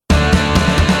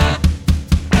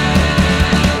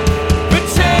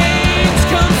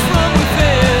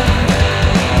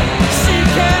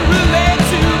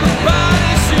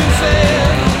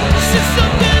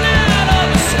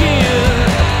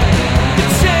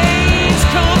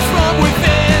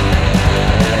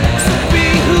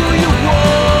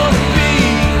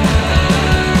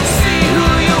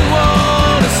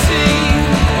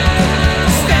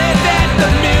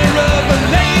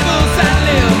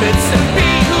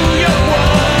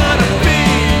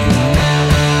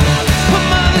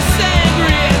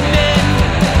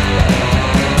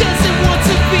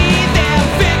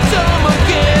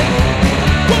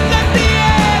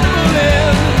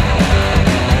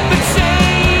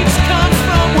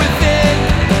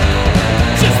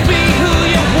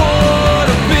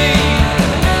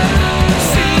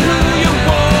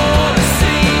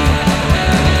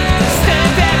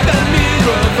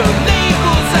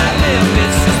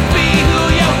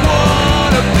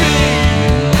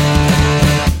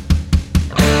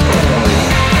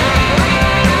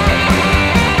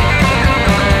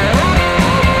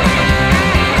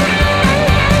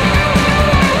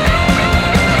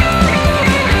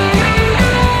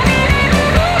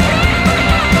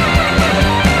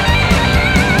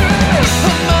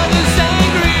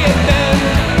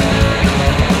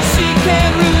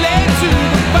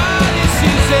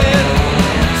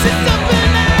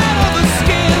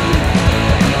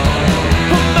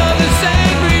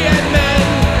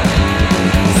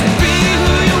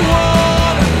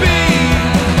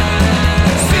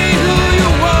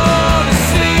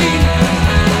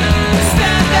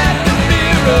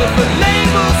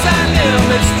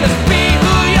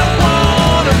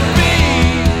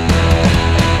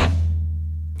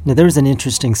Now there's an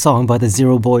interesting song by the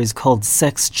Zero Boys called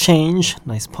Sex Change.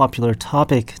 Nice popular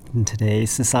topic in today's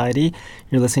society.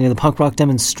 You're listening to the Punk Rock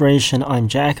Demonstration. I'm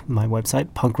Jack. My website,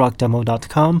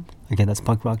 punkrockdemo.com. Again, that's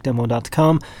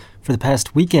punkrockdemo.com. For the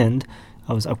past weekend,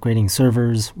 I was upgrading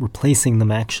servers, replacing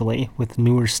them actually with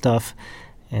newer stuff.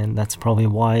 And that's probably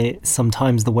why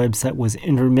sometimes the website was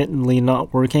intermittently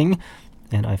not working.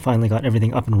 And I finally got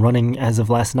everything up and running as of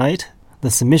last night. The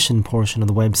submission portion of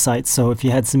the website. So if you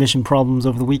had submission problems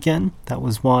over the weekend, that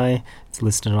was why it's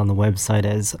listed on the website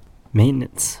as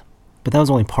maintenance. But that was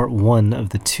only part one of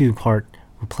the two-part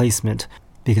replacement,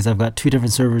 because I've got two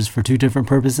different servers for two different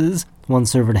purposes. One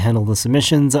server to handle the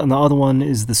submissions, and the other one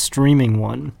is the streaming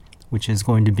one, which is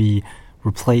going to be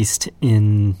replaced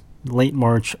in late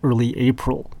March, early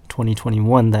April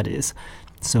 2021, that is.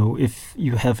 So if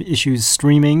you have issues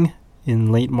streaming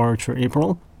in late March or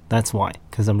April, that's why,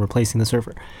 because I'm replacing the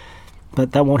server.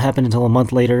 But that won't happen until a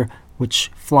month later, which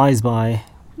flies by,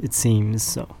 it seems,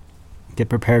 so get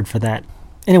prepared for that.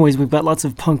 Anyways, we've got lots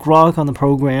of punk rock on the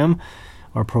program.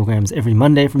 Our program's every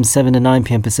Monday from 7 to 9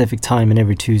 p.m. Pacific time, and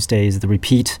every Tuesday is the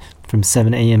repeat from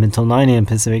 7 a.m. until 9 a.m.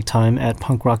 Pacific time at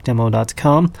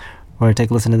punkrockdemo.com. We're going to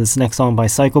take a listen to this next song by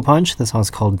Psycho Punch. The song's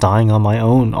called Dying on My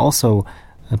Own, also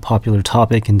a popular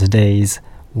topic in today's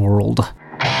world.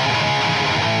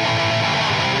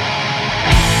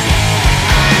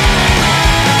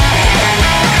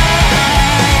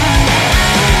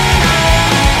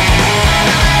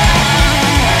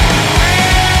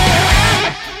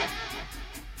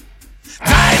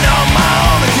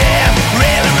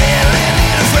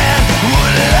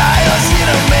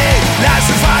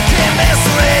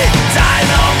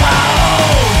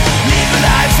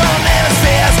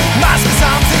 Must be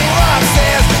something wrong,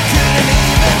 says. Couldn't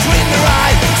even dream the right.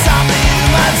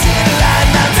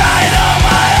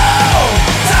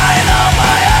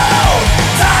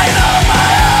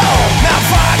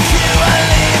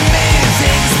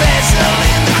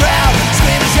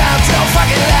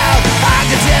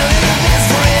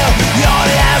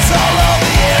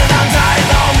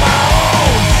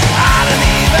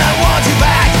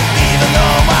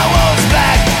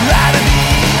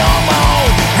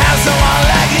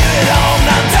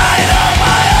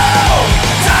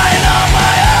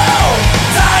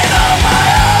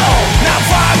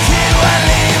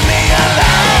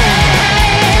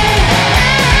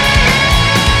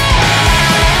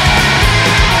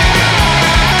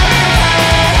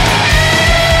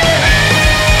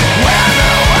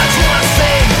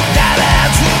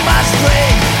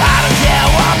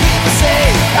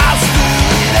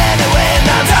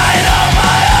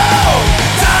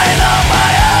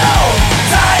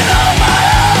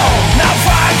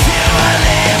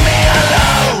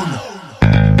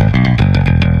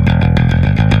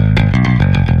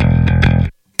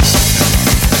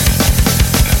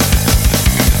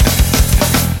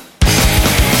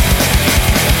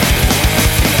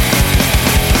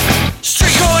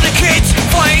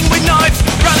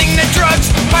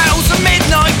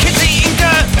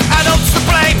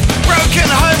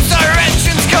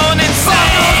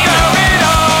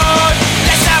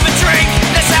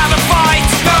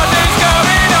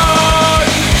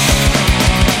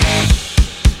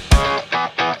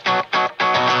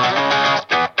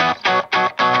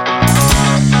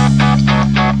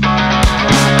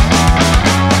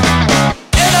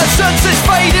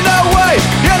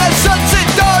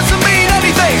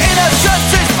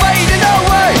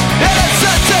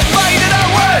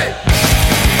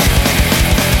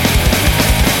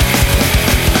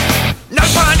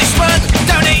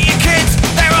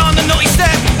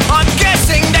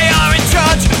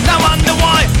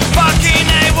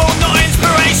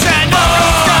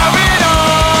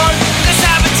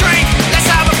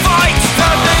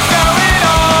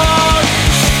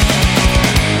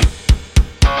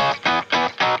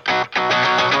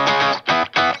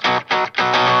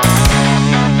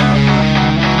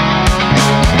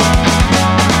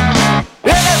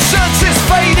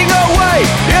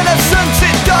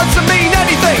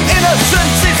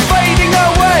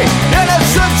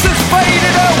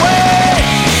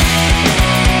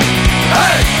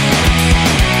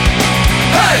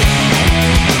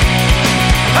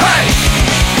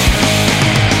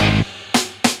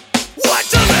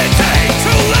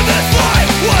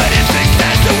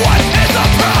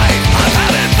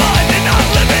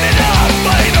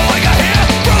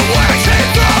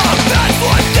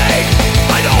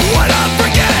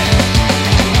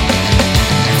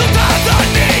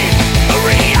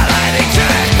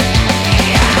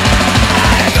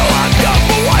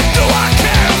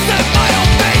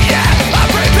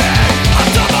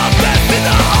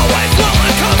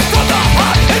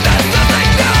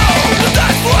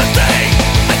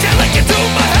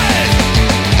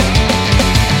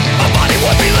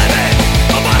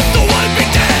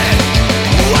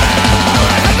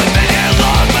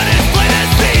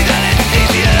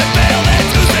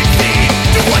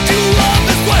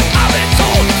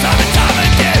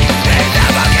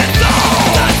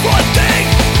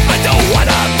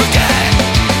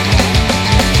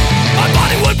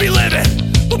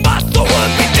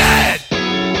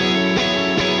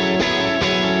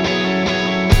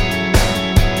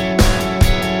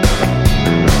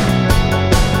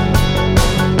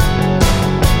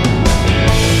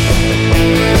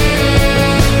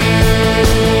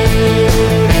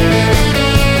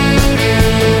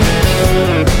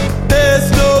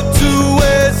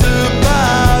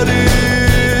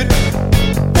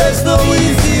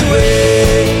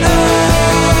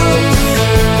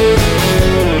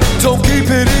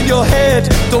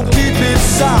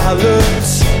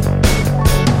 silence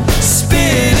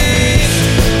spinning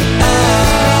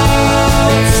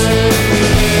out.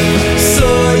 So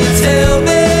you tell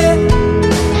me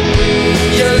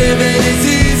your living is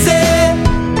easy,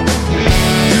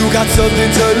 you got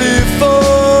something to live for.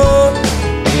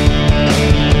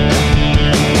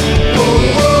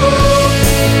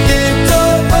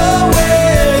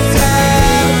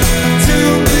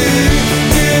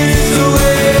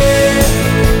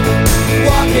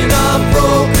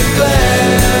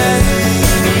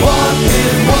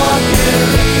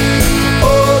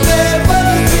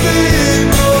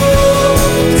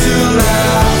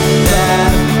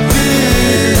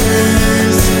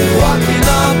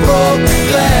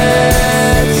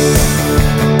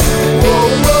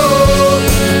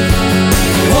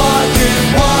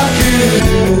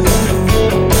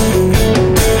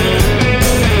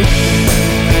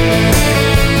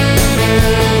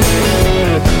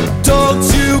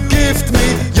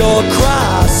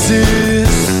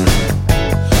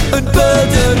 And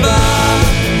burden my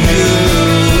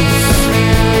youth.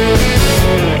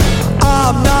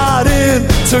 I'm not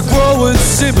into growing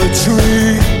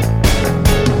symmetry,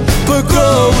 but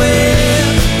growing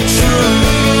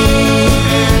truth.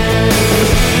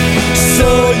 So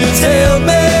you tell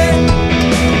me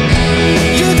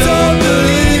you don't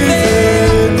believe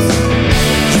it,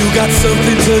 you got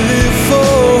something to live for.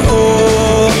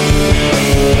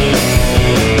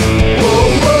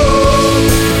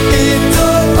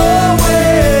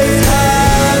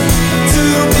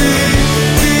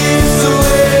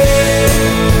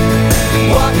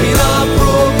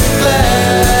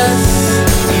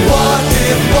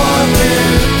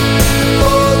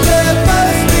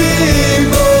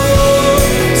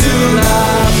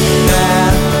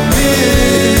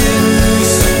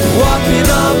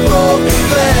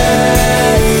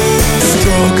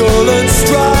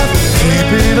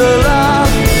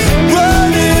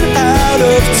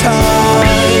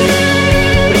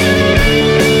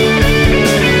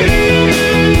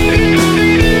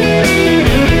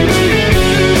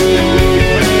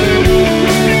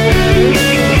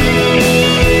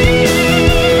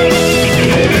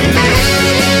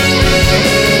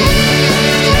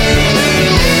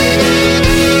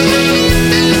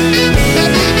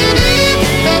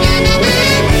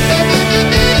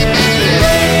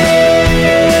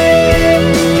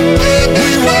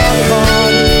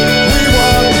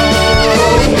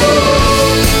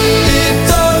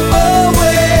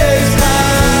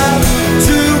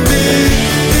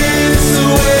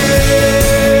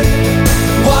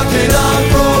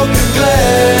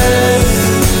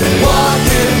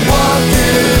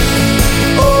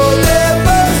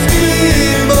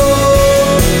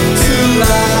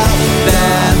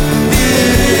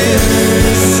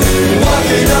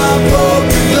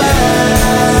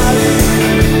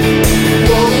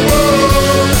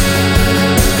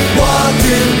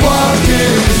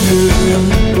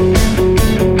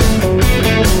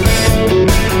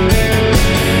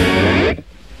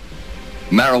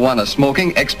 Marijuana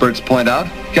smoking, experts point out,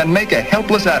 can make a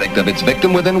helpless addict of its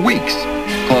victim within weeks,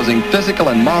 causing physical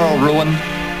and moral ruin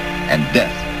and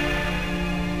death.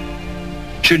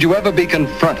 Should you ever be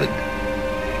confronted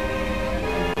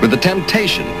with the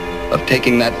temptation of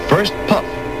taking that first puff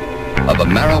of a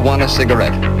marijuana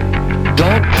cigarette,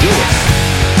 don't do it.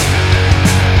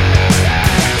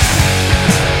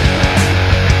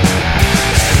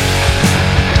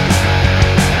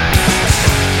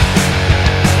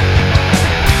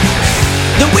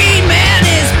 The weed man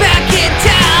is back in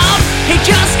town. He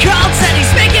just called, said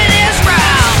he's making his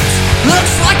rounds.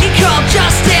 Looks like he called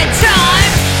just in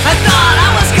time. I thought I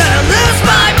was gonna lose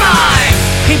my mind.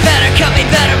 He better come, he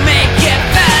better make it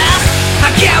fast.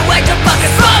 I can't wait to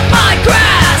fucking smoke my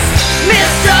grass.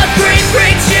 Mr. Green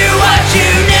brings you what you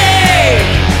need.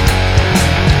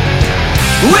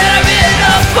 When I'm in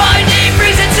a bind, he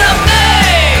brings it to me.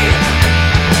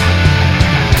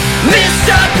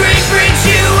 Mr. Green brings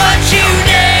you what you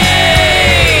need.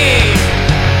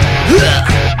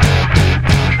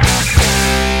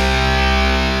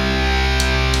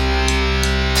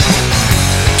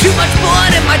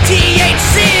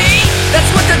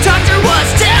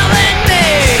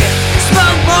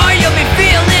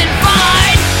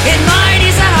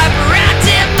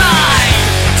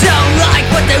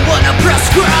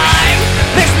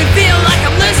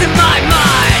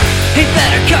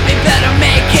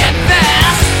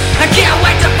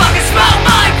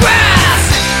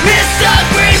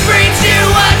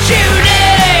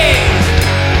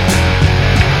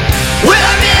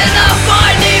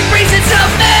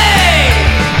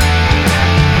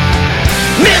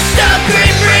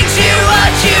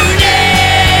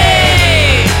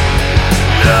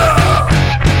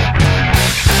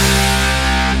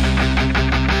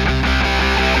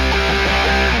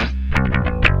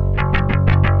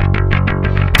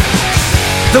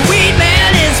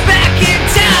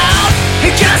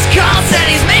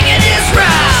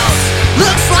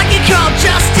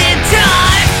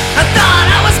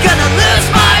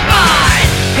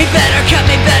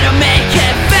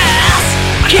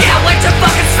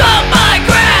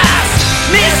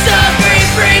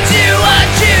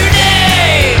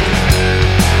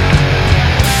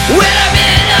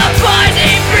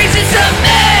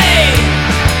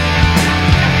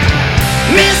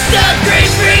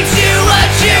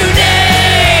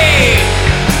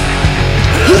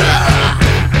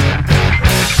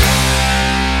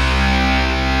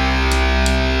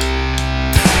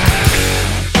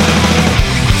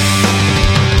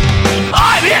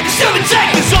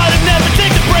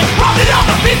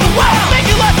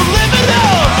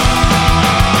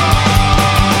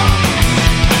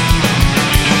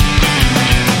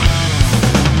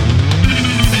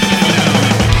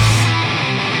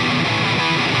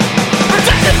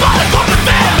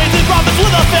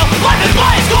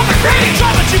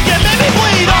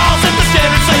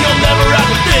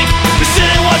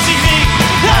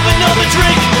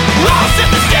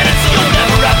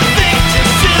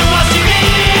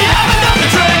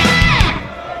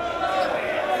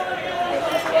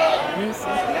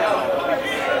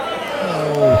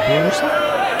 doing or something?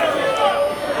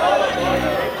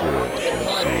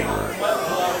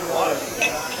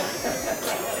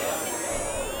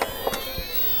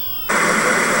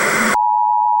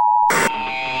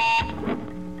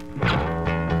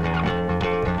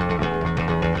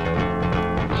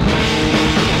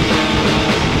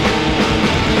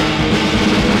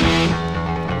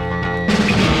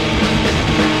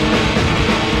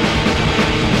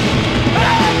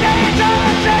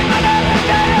 Take my name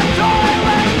and toy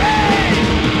with me.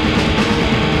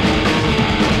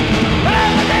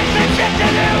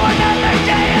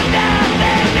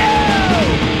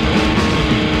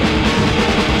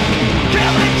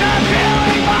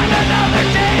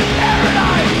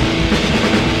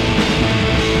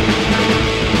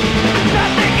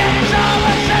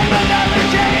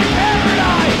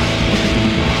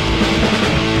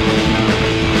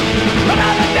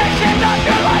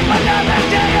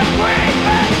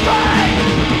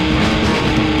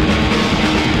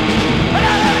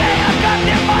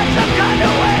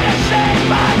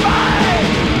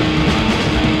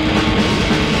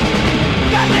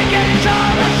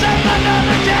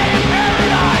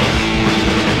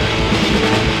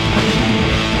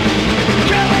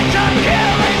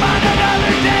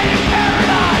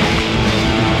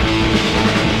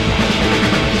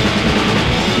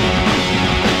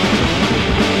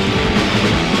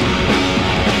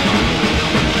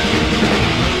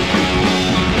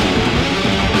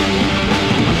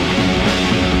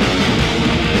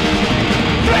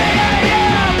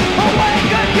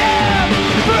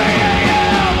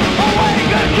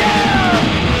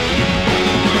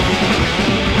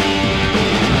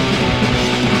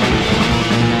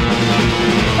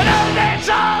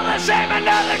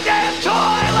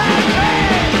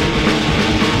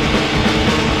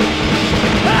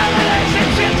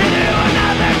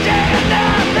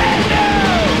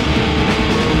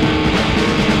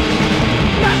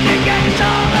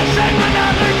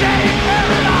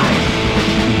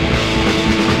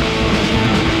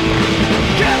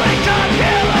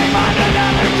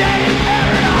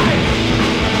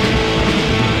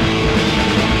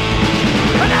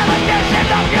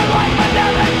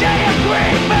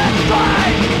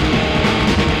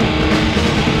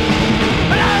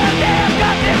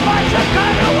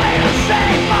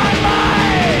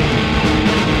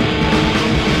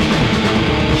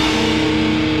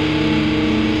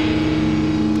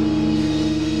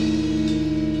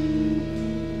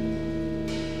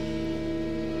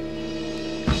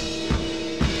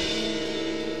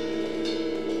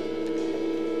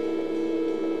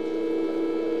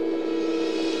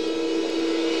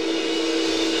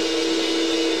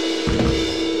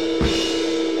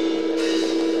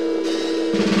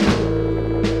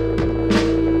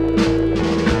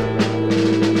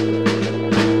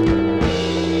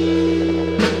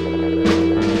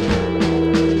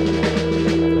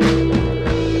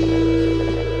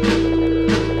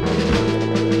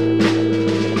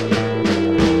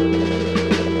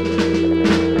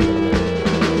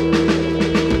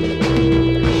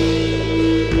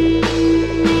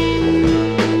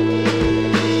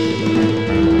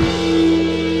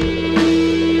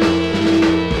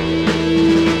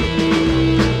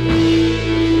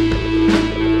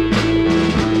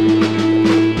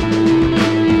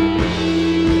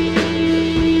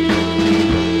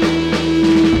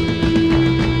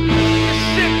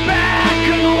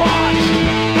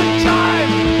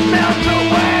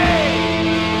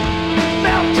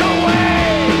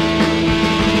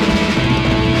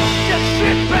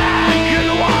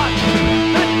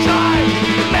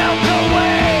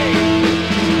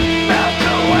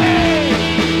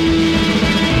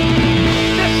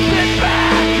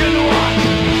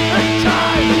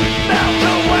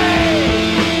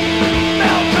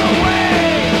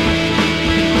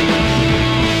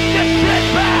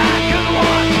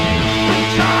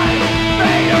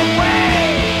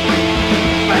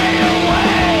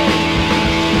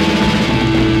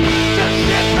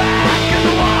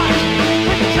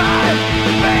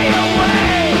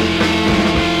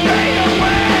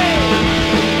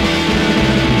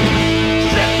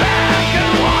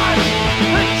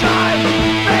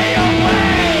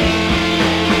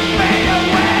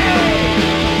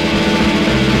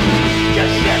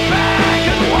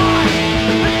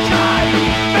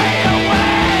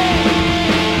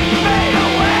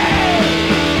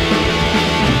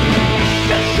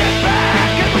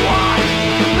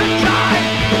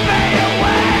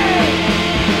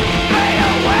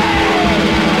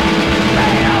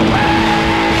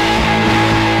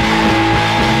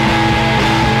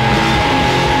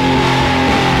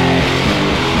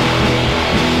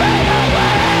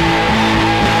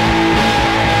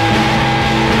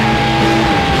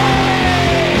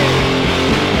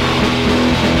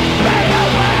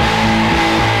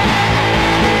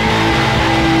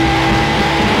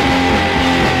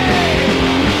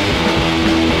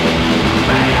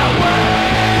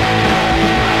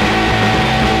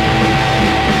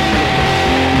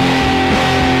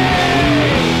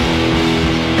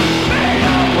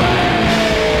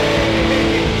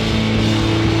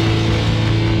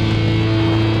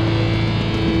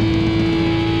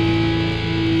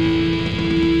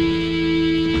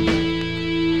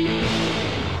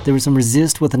 There was some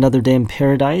Resist with Another Day in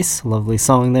Paradise, lovely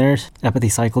song there. Apathy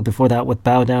Cycle before that with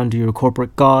Bow Down to Your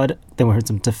Corporate God. Then we heard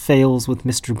some DeFales with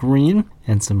Mr. Green,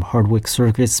 and some Hardwick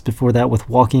Circus before that with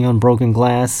Walking on Broken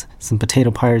Glass. Some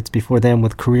Potato Pirates before them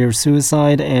with Career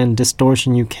Suicide, and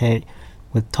Distortion UK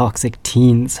with Toxic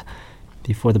Teens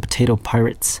before the Potato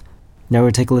Pirates. Now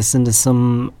we'll take a listen to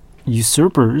some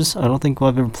Usurpers. I don't think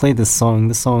I've ever played this song.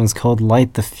 This song is called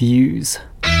Light the Fuse.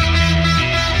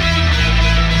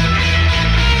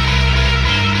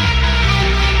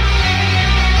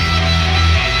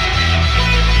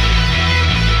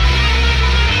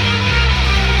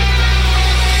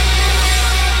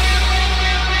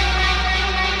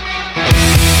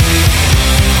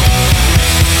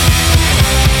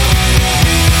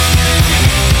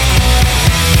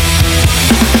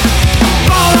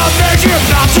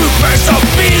 About to burst, so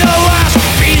be the last,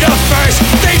 be the first.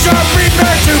 Things are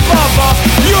prepared to pop off.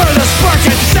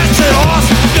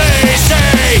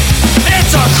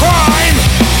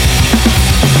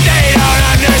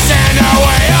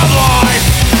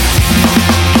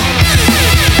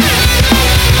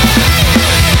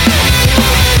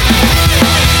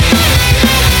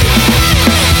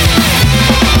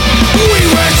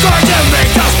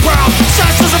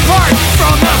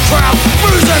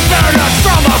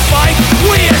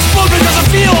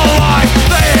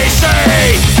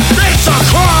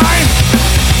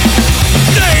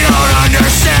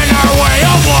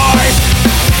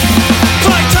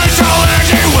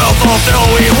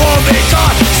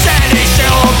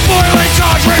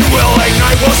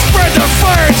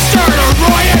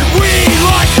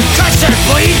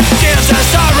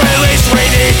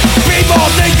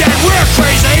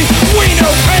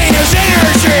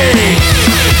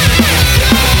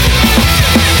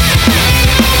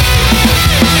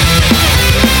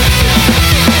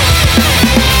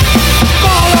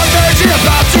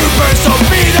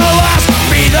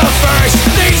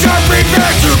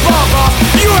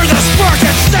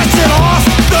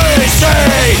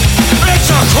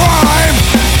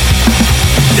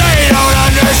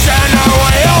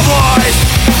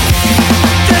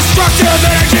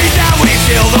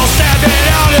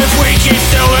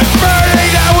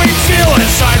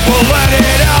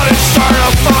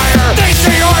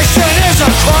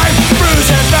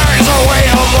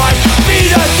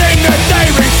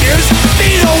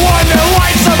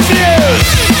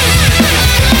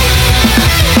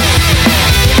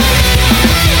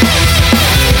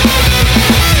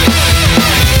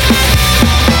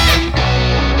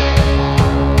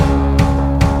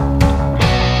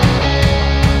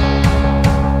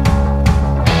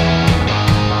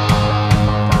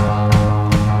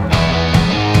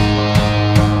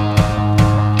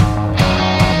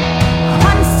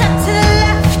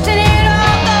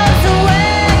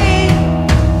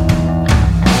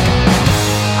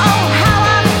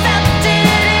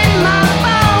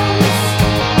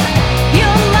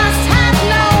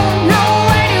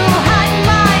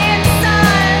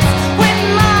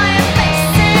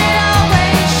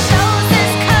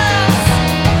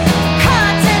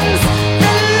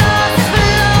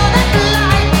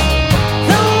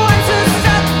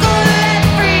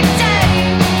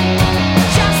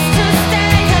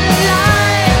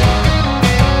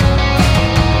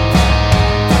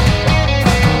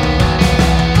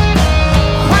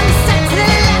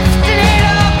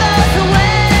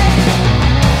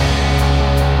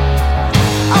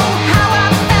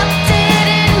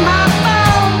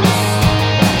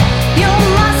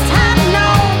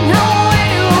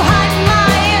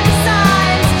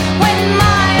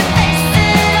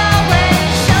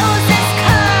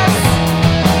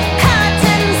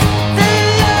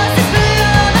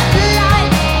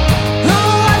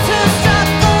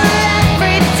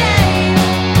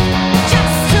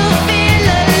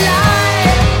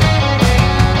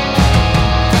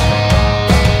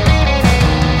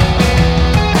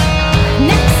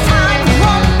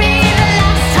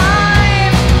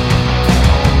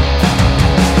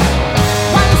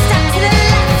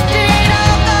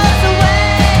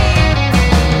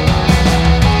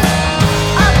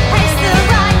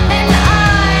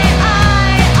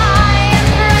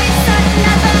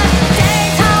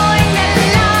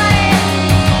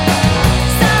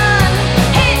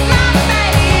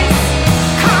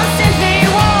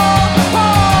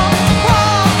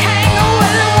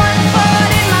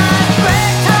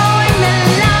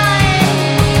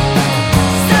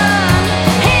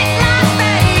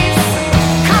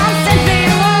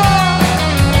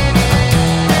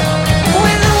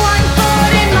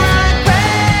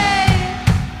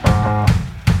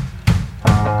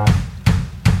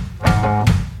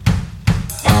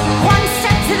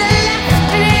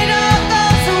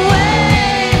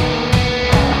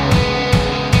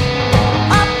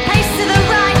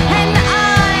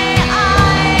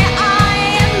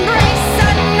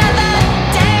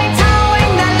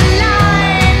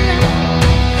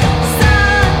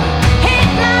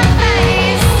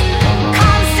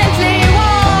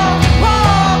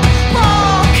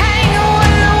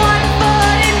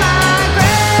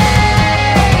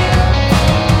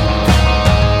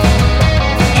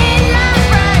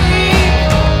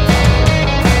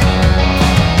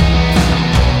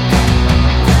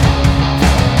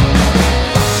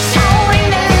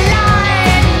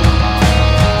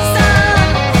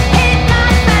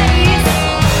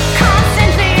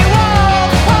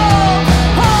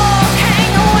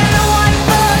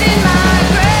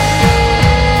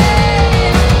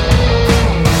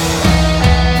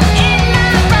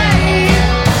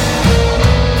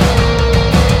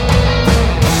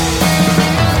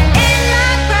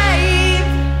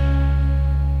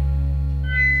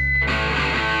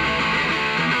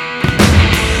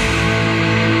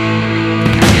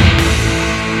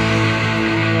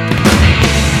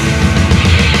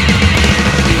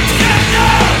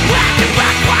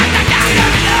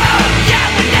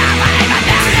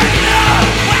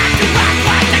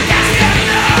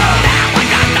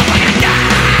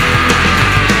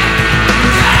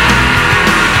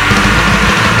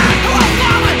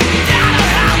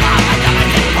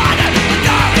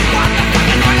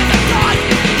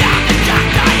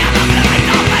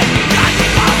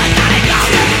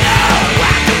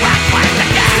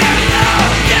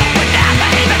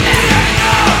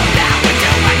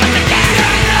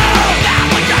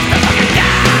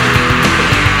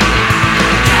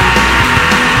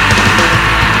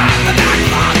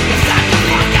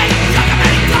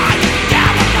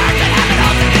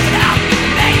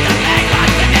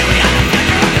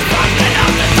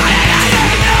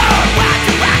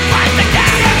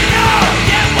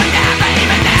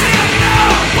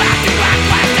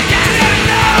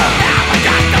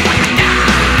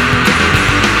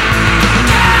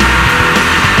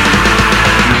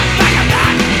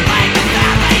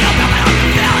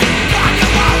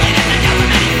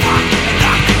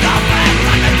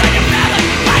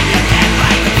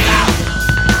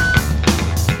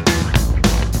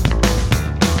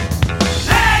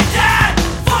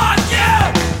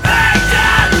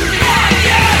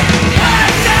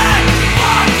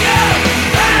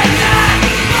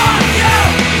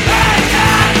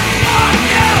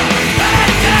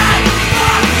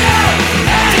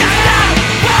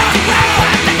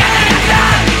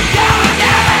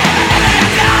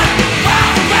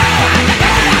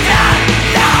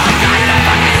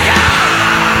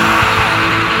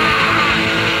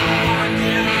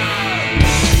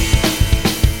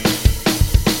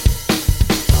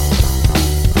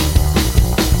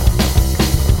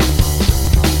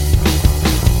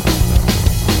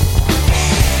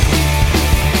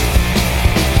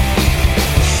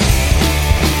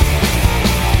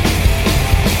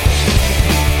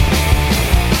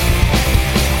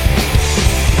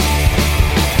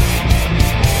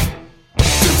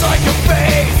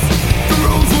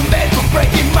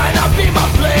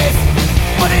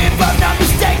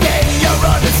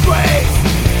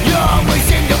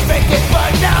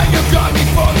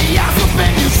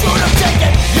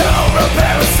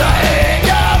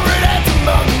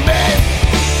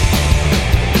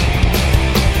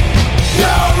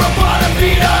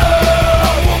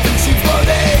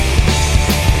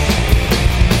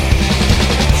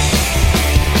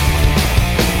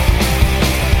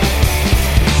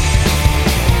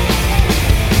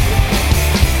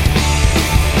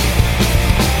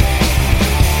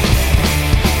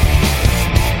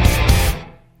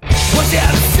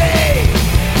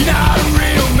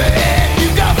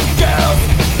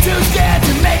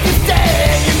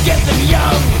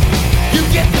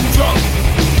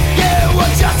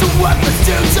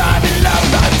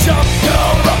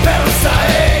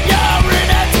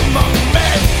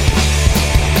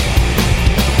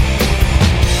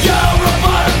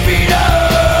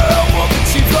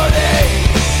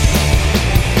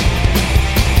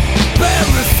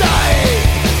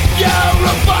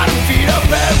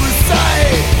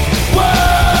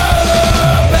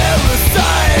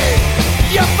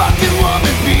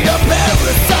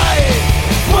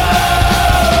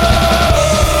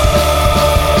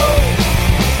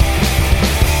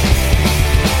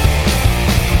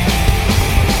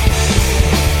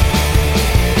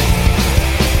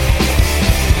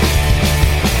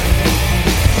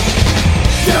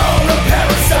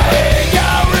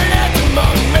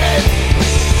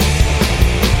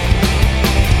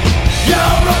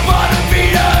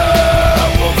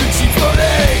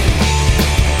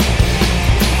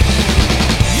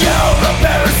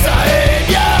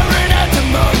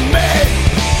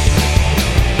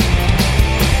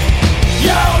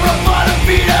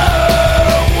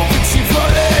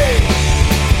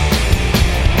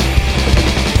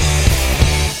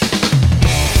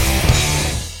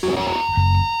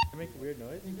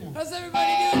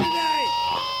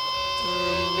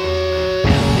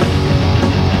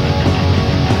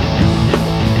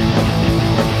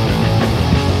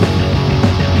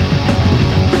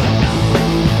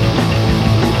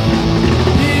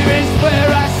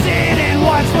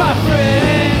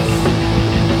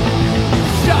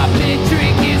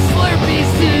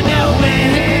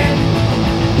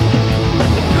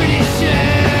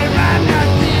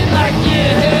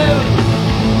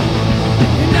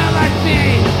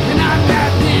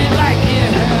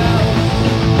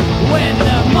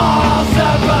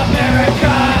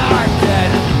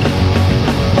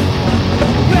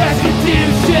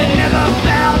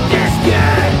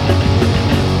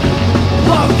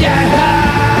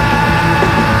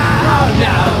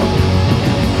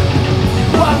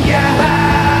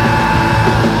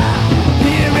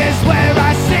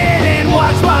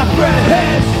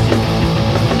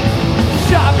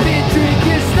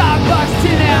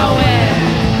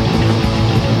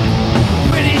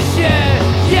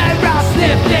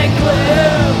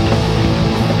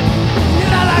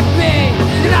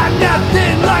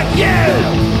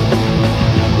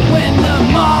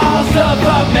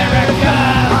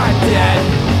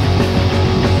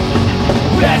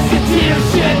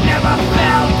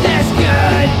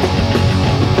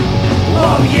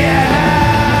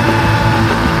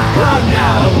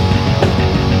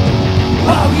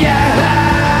 Oh yeah,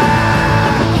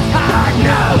 I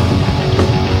know.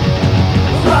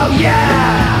 Oh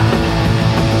yeah,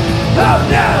 oh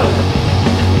no.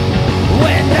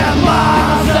 When the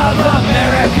malls of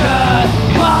America,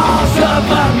 malls of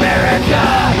America,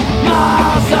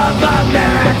 malls of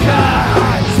America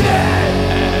are dead.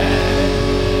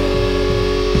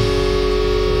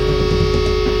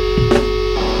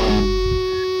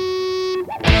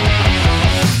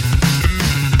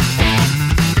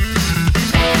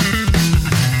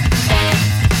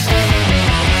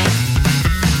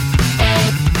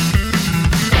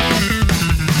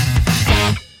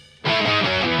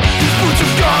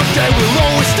 They will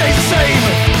always stay the same.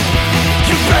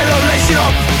 You better lace it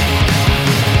up.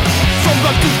 From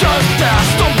back to dust, they are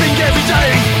stomping every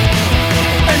day.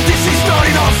 And this is not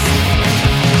enough.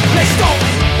 Let's stop.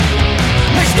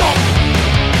 Let's stop.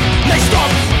 Let's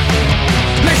stop.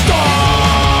 Let's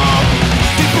stop.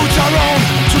 The boots are on.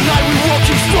 Tonight we're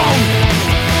walking strong.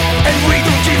 And we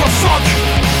don't give a fuck.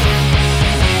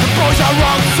 The boys are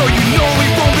wrong, so you know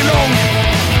we won't belong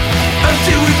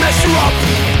until we mess you up.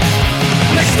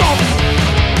 Let's stop!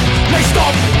 Let's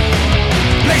stop!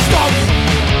 Let's stop!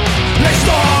 Let's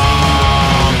stop!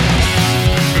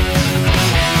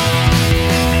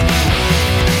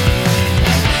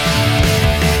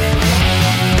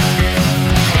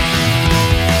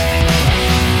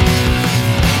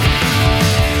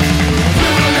 We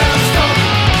will never stop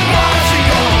marching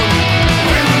on.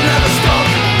 We will never stop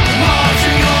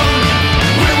marching on.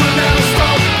 We will never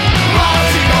stop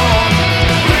marching on.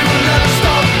 We will never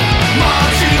stop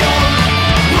marching on.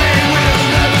 We will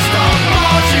never stop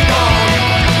marching on.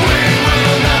 We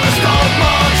will never stop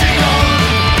marching on.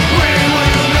 We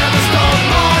will never stop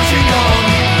marching on.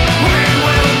 We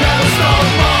will never stop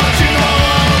marching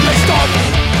on. Let's stop.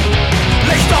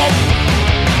 Let's stop.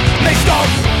 Let's stop.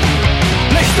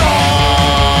 Let's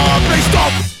stop. Let's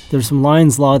stop. There's some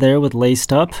Lions Law there with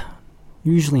Laced Up.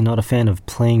 Usually not a fan of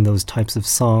playing those types of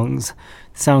songs.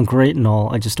 Sound great and all,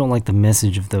 I just don't like the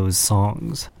message of those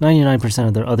songs. 99%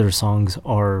 of their other songs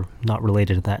are not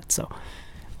related to that, so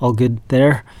all good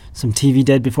there. Some TV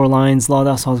Dead before Lions Law,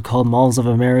 that song's called Malls of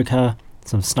America.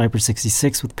 Some Sniper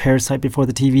 66 with Parasite before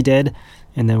the TV Dead.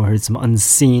 And then we heard some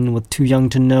Unseen with Too Young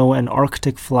to Know and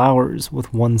Arctic Flowers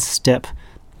with One Step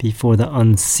before the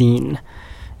Unseen.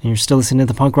 And you're still listening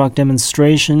to the Punk Rock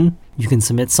Demonstration. You can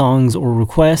submit songs or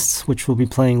requests, which we'll be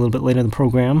playing a little bit later in the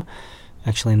program.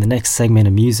 Actually, in the next segment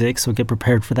of music, so get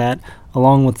prepared for that.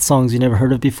 Along with songs you never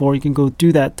heard of before, you can go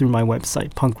do that through my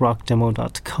website,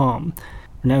 punkrockdemo.com.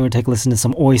 Now we're going to take a listen to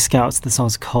some Oi Scouts. The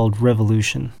song's called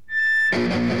Revolution.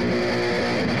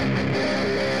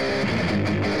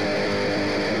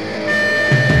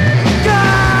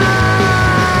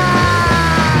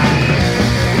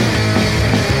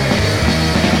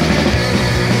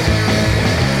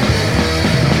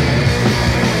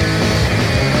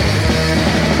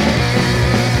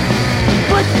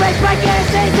 Break it,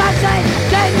 say sunshine.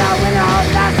 They know when the whole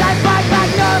last I fight back.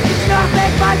 No, it's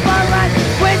nothing but for us.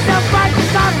 We still fight for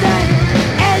something.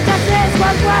 Injustice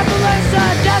was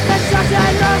revolution. Death,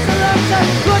 destruction, no solution.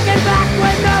 Looking back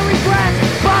with no regrets.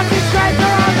 Boxing straight for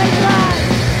all they class.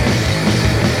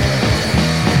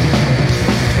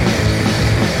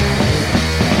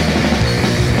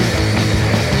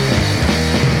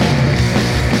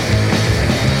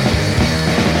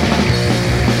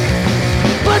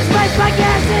 Let's face my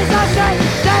gas is on straight.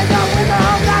 They know when the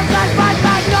whole outside fight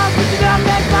back. No, we do not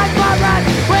make fight for us.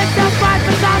 We still fight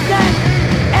for something.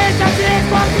 Injustice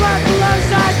was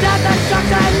revolution. Death,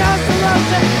 destruction, no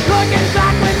solution. Looking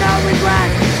back with no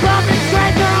regrets. Loving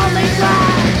straight for only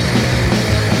class.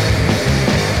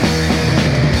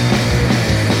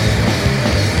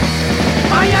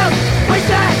 Our youth, we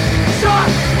stand strong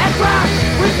and proud.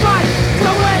 We fight to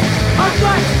win our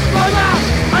fight for loud.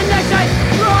 Our nation,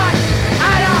 Lord.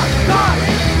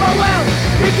 But will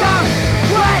become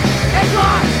when it's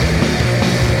lost.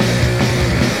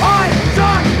 I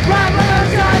start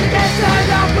revolution. It's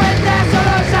enough with their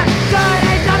solution. So it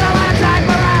ain't not a lot of time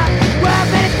around. We'll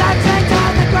finish that change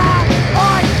on the ground.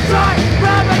 I start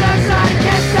revolution.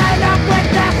 It's enough with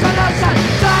their solution.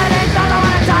 So it ain't not a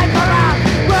lot of time around.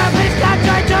 We'll finish that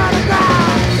change on the ground.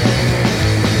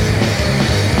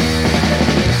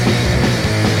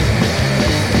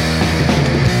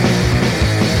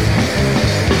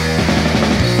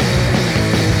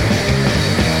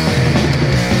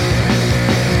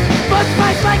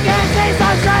 Fight like it is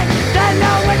on straight. They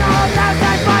know when the whole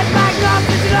outside fight back. No,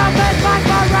 it's enough and fight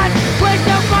for us. We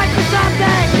still fight for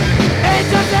something.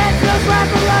 Injustice, no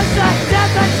revolution.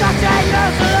 Death, destruction, no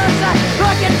solution.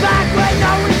 Looking back with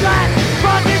no regrets.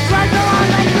 Broken strength for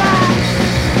only glass.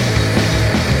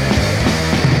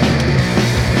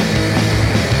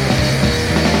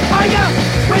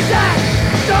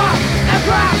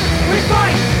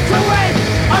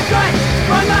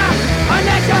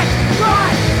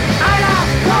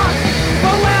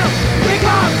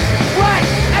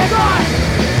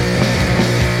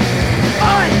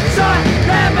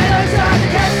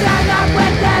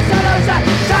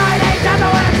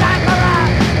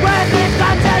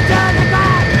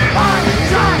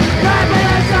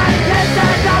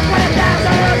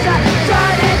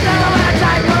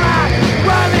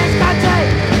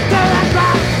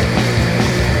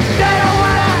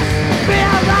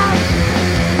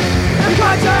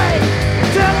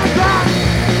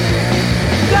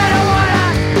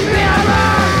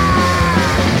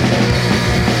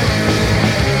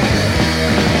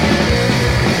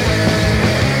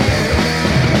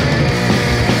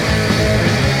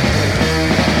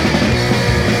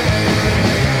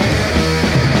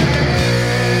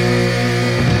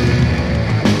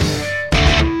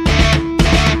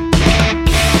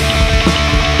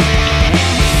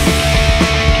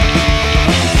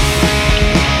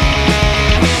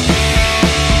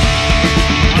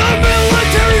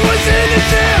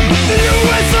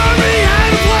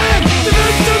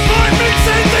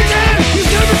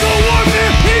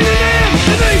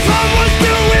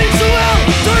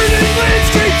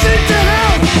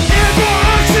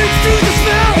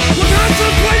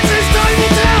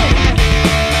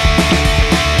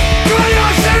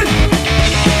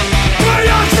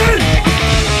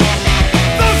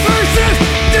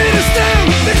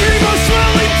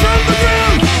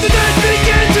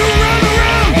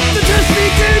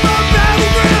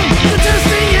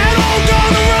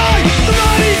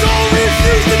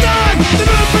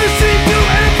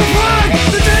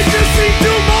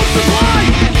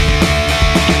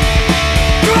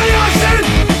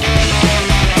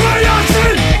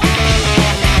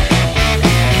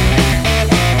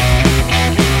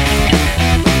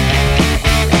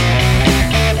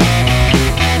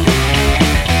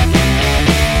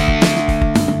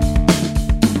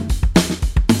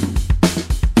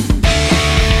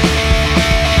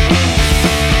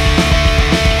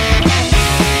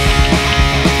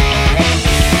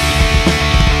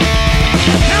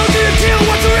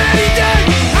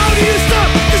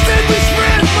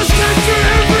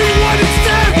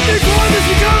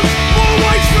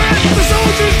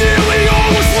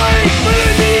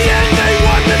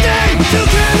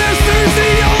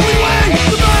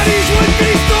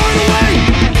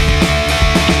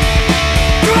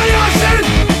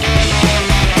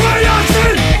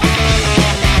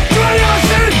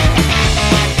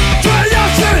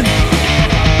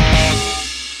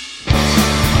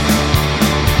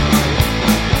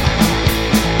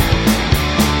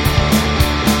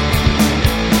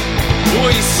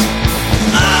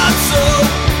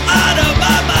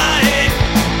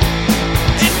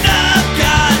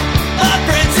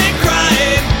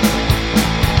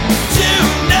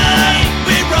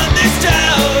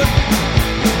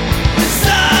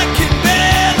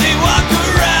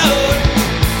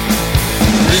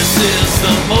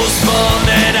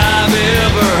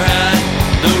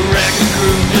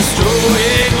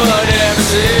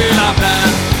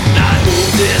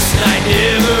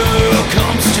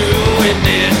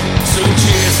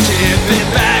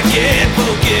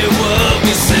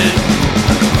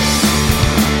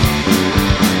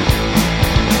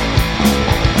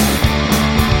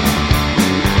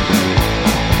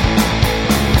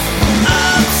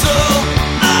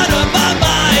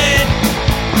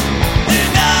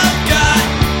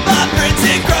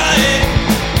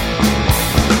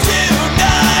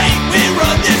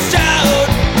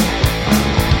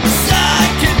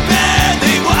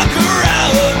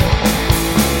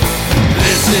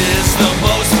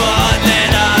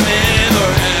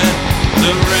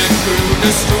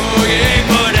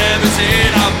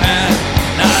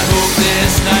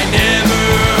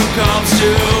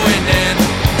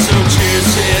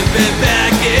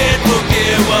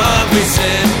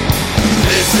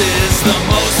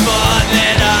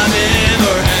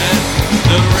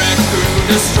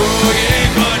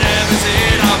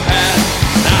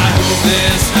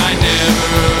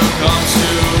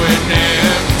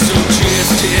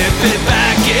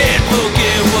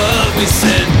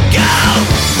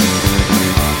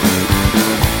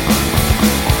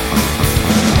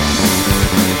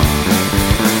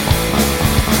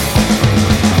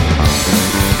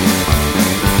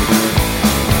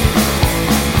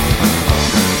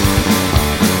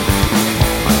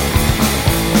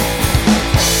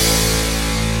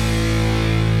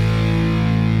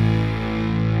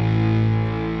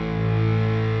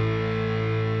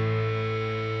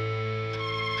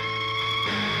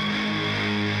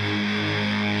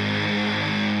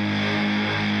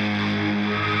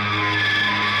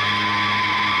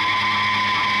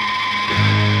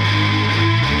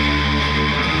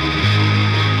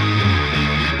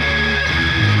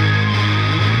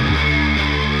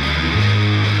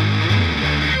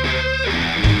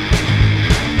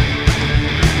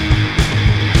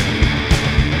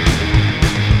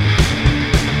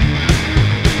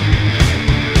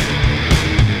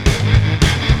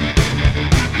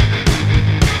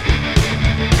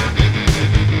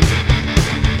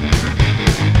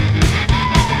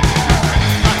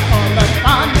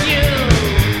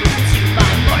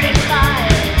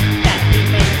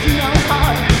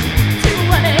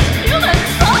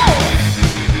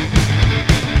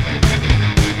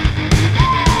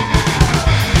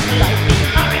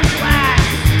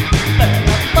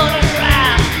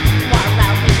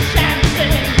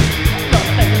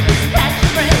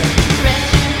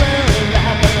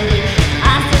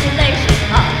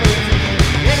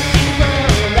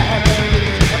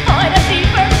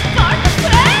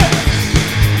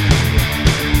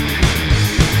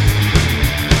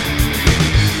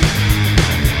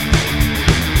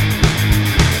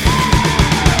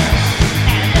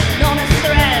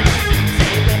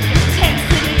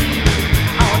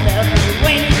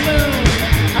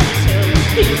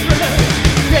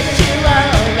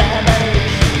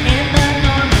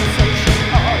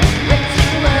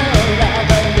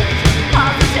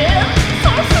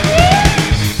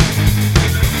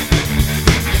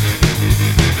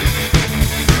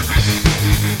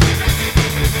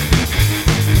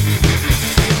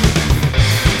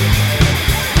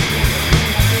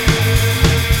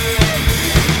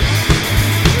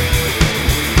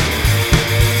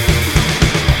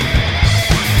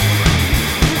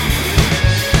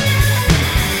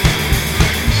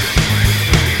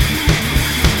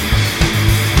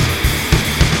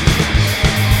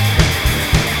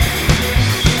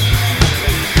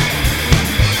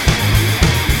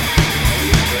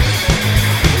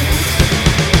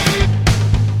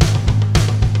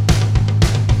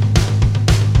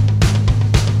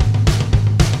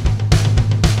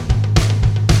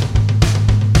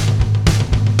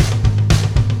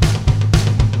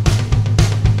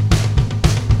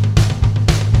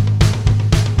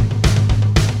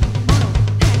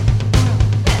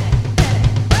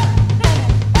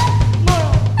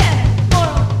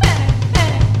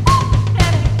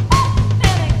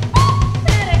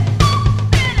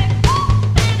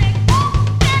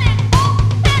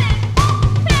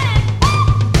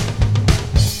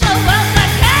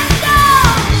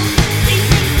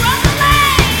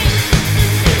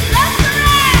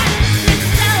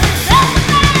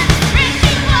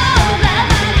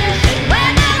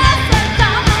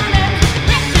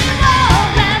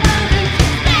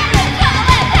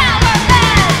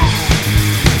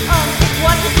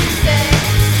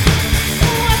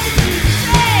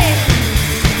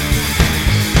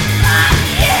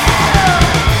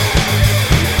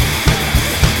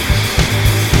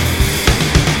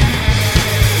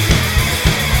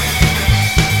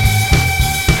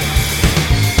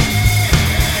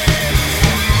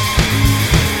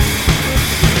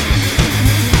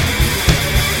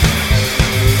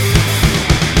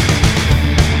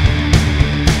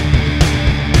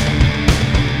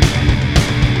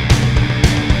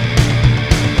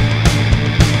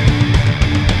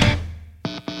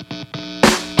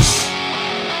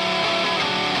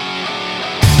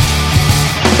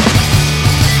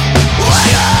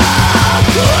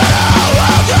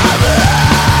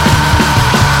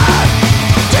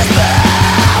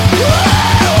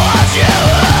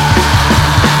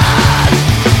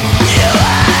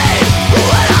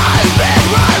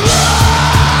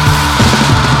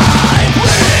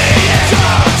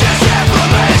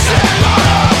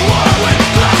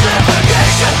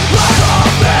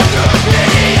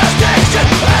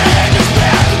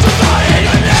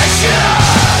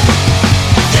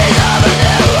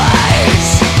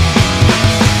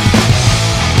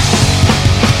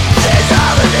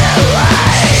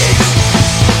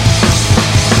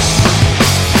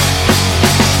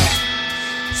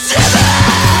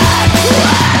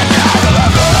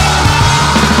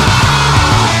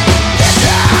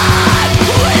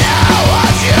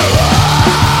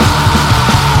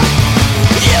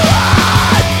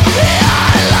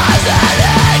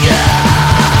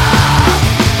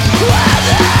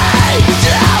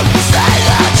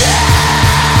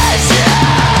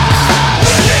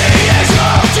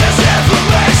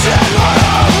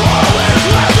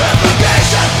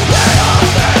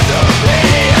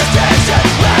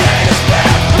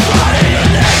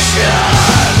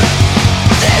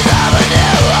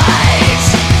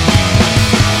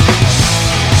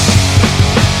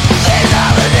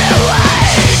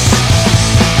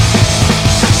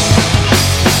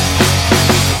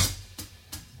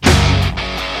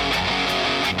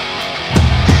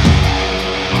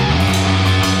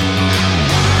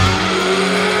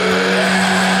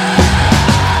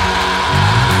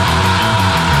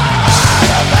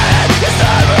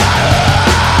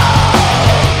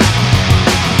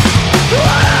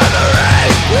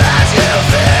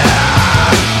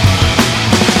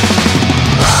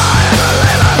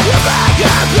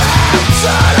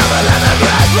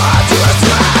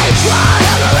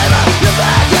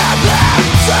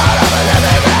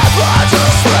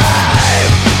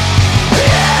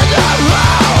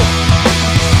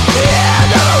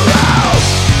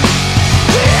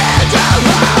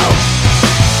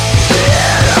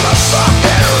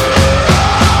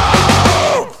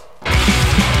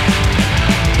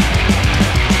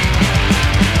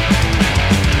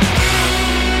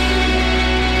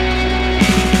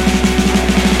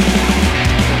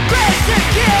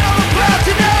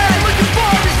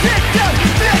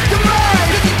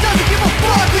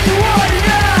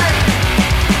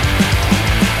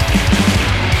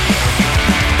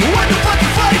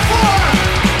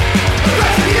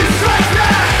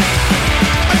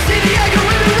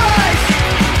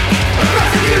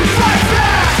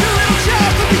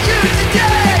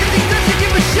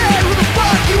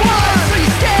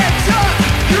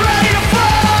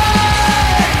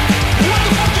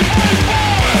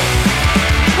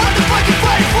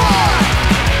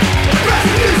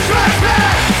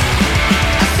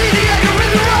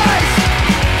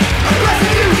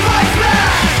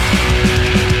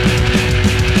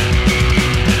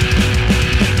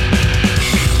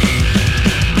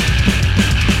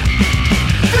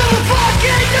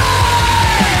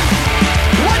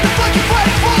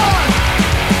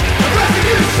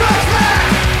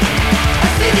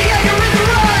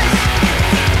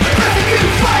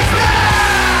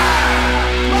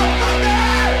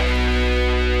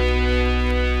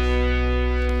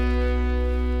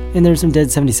 And there's some Dead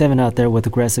 77 out there with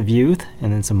Aggressive Youth,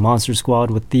 and then some Monster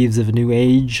Squad with Thieves of a New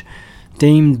Age.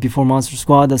 Dame before Monster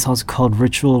Squad, that song's called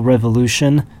Ritual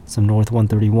Revolution. Some North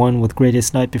 131 with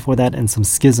Greatest Night before that, and some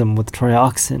Schism with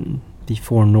Trioxin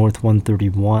before North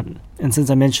 131. And since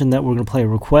I mentioned that we're going to play a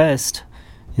request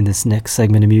in this next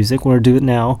segment of music, we're going to do it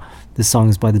now. This song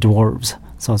is by the Dwarves.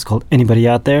 The song's called Anybody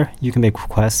Out There. You can make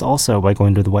requests also by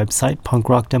going to the website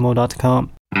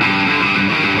punkrockdemo.com.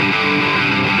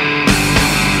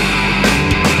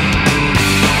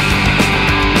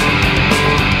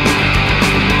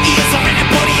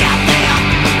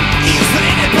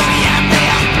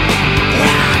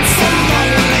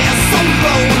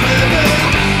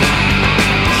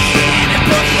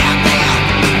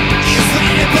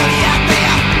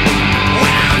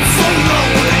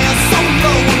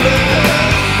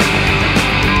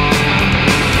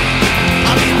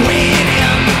 I've been waiting,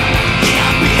 yeah,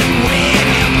 I've been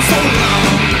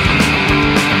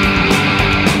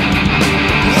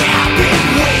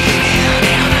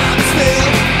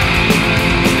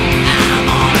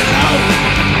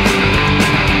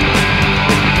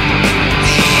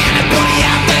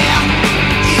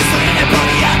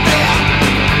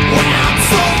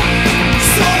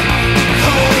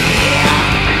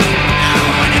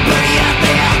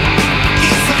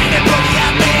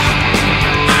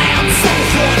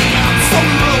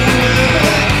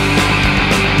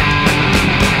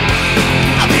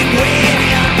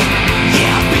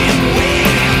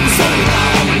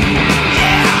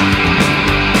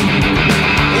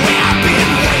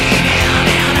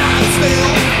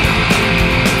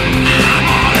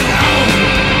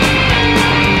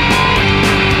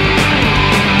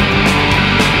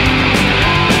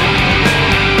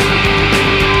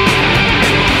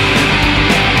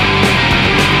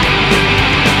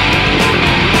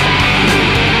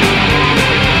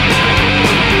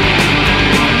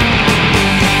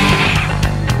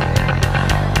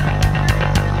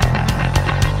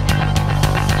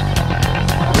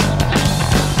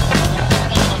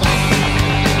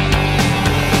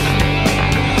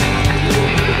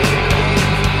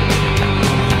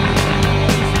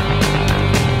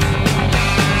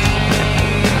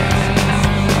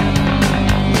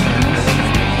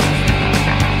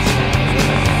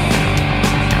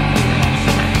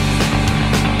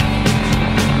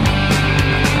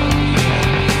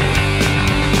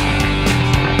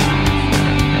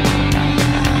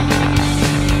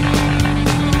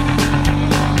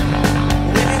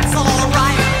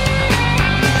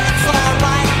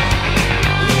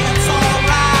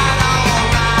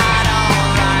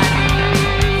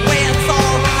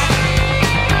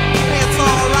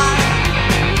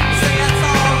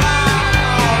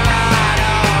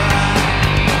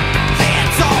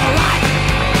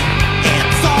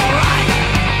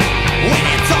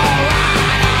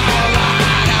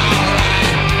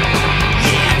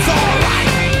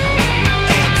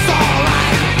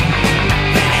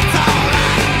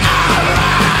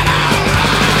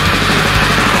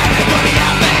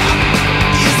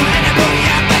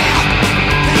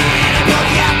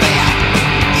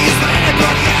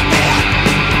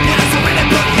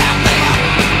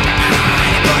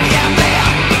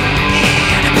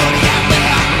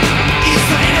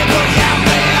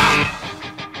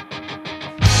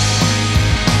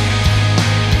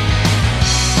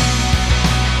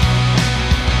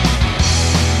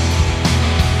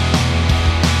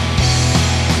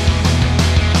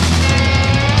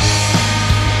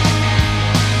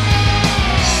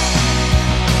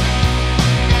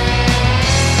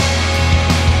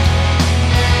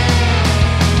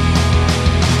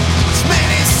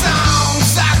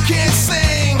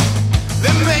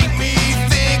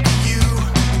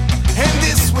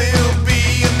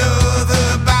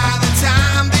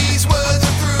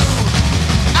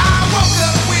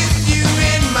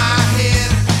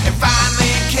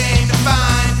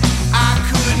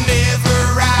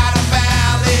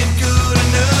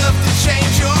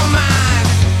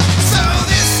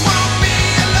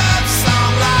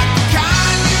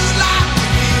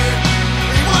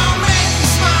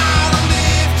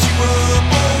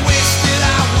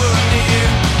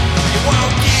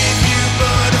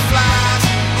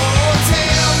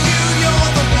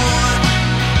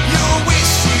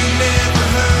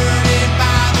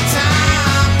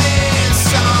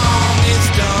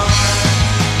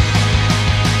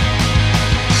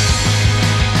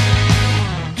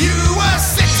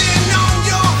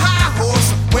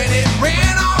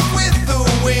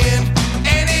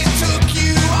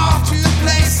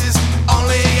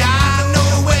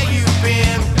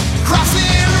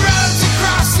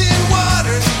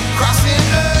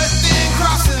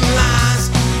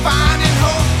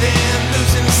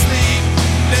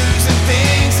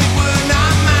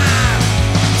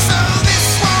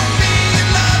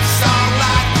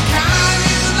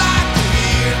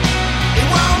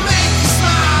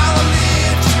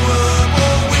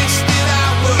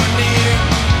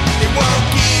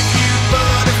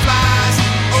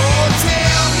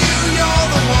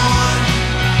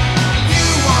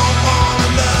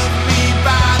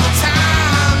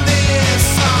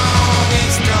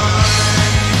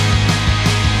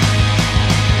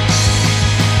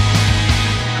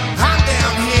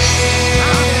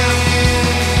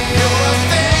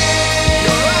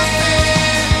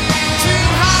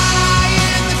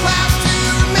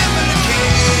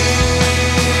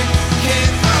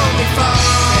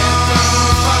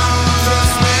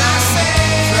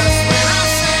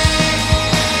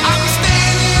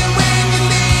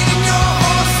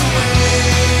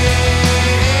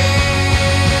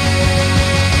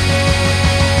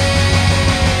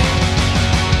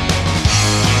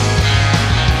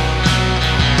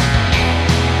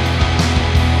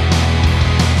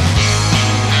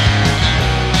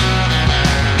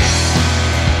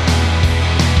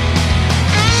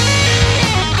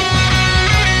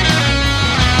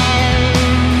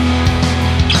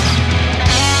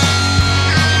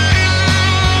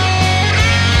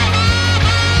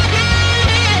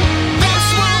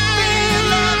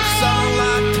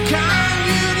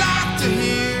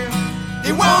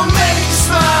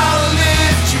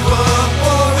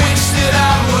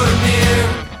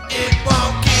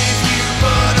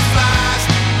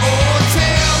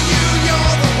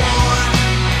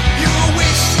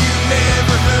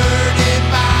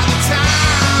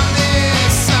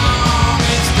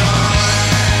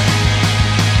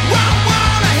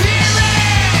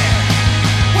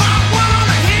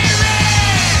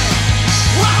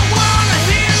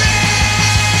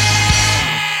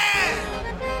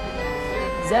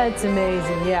That's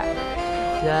amazing,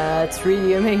 yeah. That's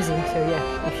really amazing. So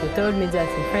yeah, if you told me that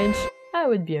in French, I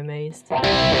would be amazed. Coming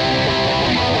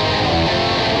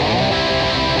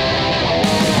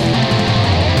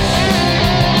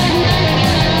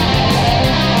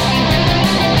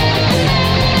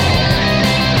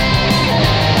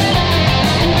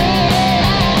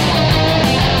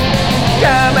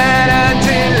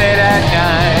until late at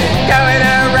night, going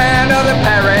around all the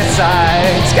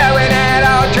parasites, going out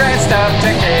all dressed up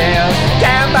to kill,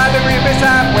 down by the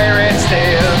riverside where it's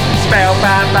still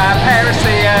spellbound by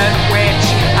Parisian witch.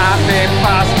 I've been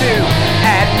forced to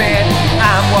admit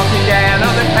I'm walking down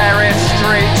on the Paris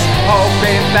streets,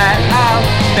 hoping that I'll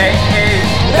meet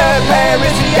the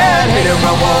Parisian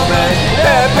hit-and-run woman,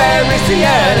 the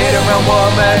Parisian hit-and-run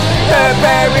woman, the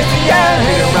Parisian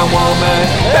hit-and-run woman,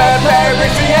 the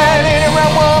Parisian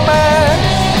hit-and-run woman.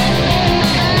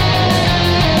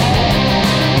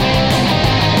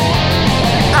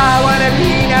 I wanna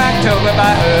be knocked over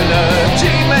by her love.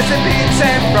 She must have been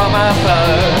sent from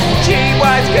above. She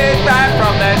was good right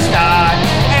from the start.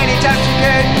 Anytime she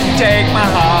could take my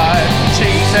heart.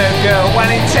 She's a girl 1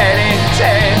 in 10 in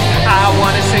 10. I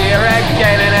wanna see her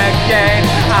again and again.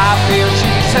 I feel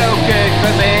she's so good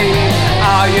for me.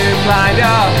 Are you blind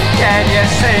or can you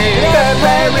see? The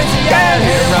Parisian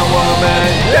hit-and-run woman,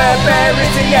 the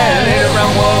Parisian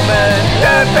hit-and-run woman,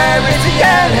 the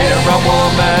Parisian hit-and-run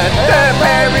woman, the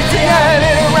Parisian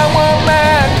hit-and-run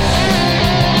woman.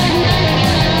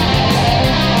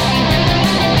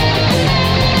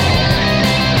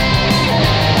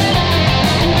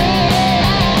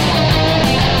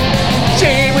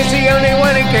 She was the only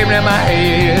one who came to my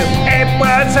head. It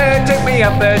was her took me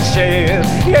off the shelf.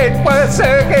 It was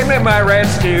her came to my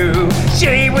rescue.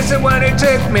 She was the one who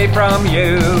took me from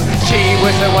you. She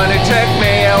was the one who took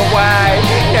me away.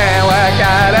 Now I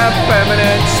got a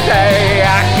permanent stay.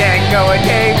 I can't go a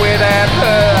day without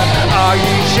her. Are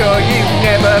you sure you've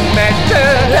never met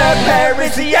her? The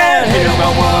Parisian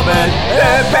hit-and-run woman,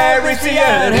 the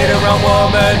Parisian hit-and-run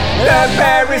woman, the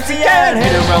Parisian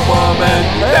hit-and-run woman,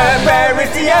 the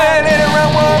Parisian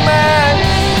hit-and-run woman.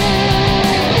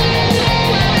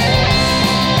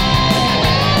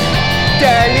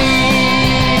 Delete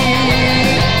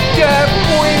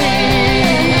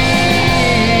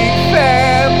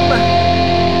them.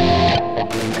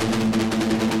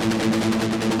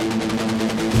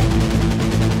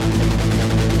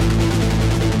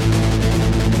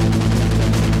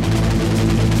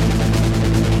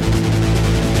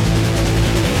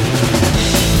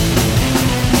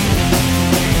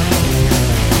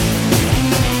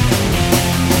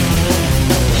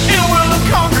 In a world of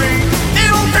concrete, it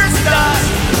all turns to dust.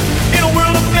 In a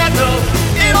world of metal,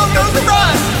 it all goes to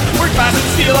rust. Where glass and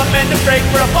steel are meant to break,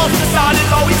 where a false facade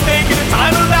is always fake. In a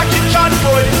time of action,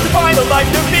 schadenfreude, to find a life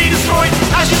to be destroyed.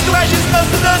 Ashes to ashes, dust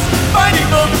to dust, finding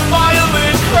the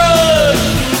violent crush.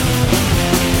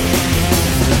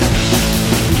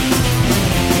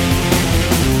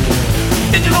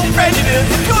 Digital prejudice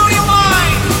and colonial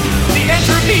minds. The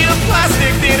entropy of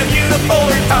plastic in a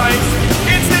unipolar times.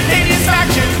 Instantaneous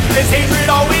actions, as hatred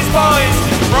always binds.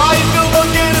 Pride built on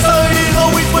genocide is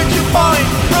always what you find.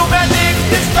 Romantic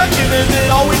destruction as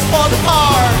it always falls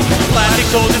apart. Plastic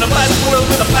souls in a plastic world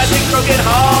with a plastic broken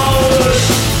heart.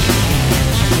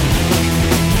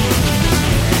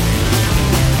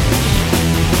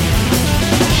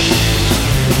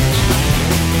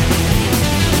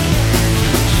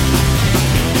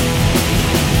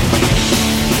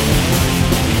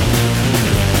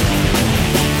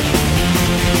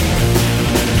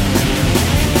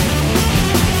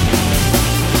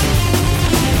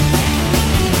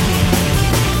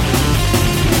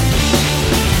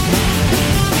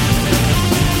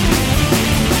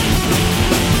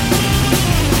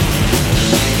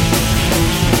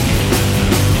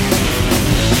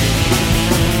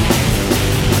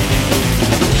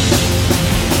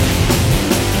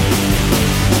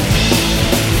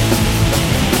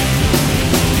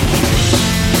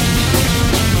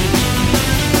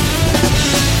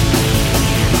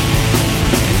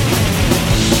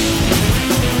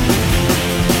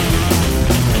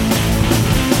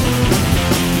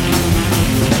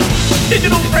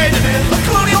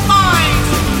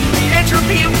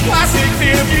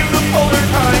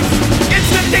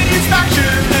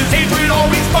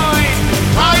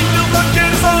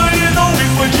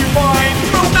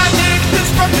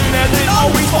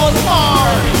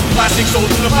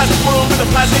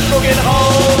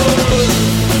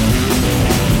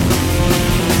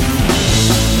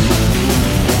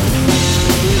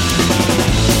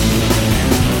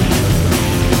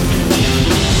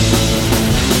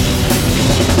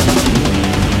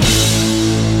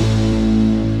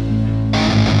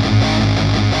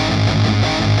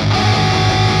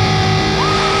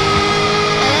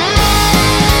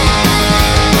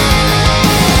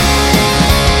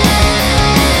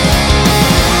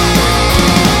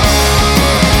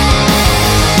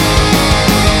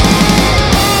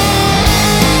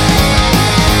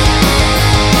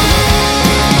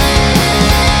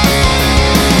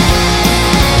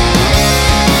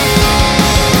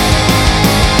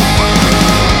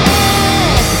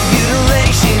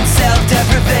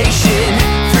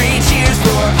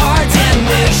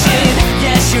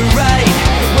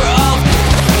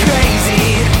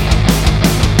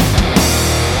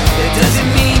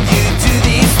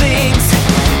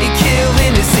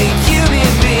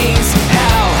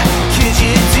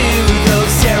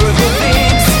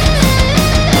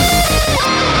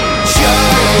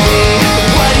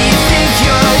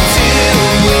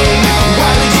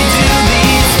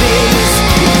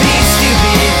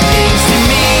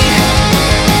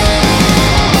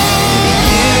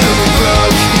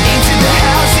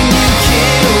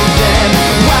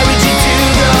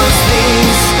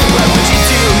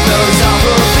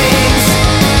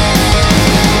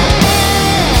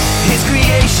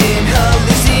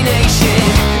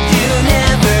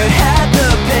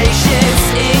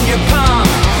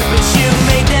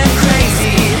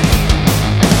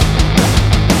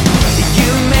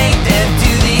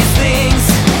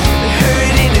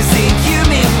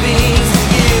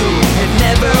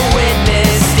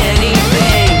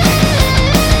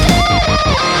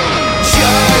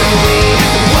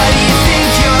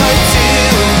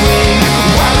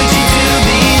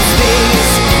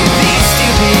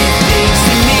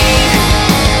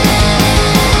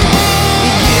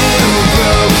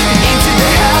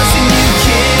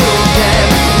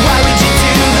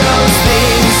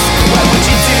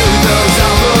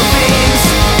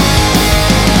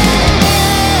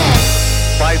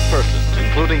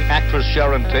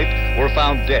 videotaped, were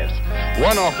found dead.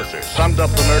 One officer summed up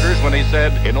the murders when he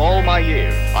said, "In all my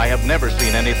years, I have never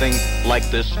seen anything like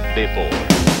this before."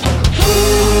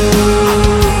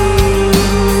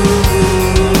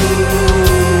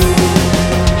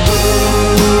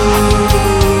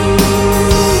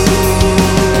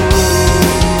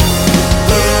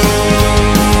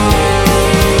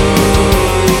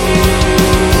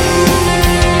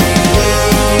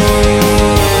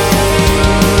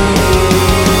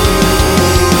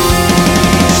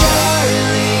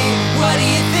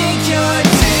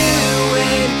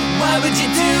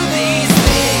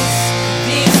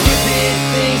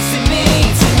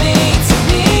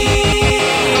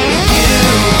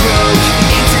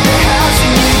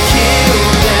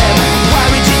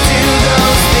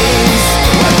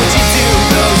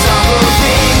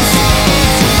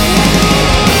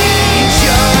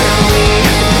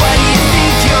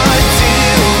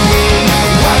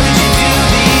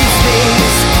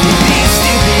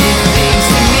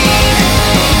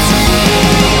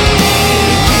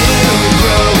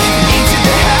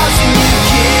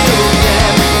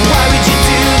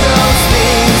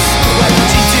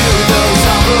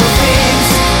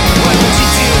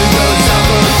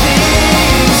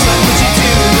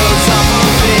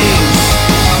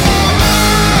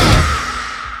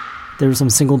 There was some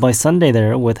Single by Sunday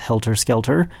there with Helter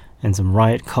Skelter, and some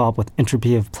Riot Cop with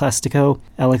Entropy of Plastico.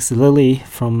 Alex Lilly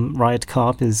from Riot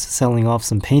Cop is selling off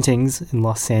some paintings in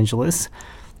Los Angeles.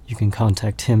 You can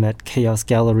contact him at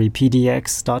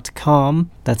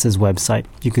chaosgallerypdx.com. That's his website.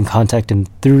 You can contact him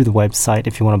through the website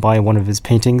if you want to buy one of his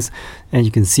paintings, and you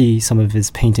can see some of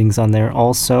his paintings on there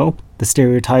also. The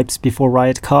Stereotypes before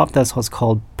Riot Cop, that's what's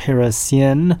called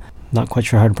Parisienne. Not quite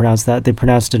sure how to pronounce that. They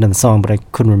pronounced it in the song, but I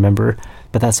couldn't remember.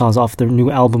 But that song's off their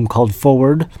new album called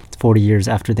Forward. It's 40 years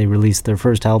after they released their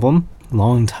first album, a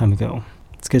long time ago.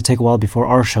 It's going to take a while before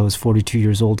our show is 42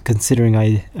 years old, considering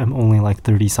I am only like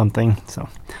 30-something, so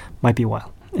might be a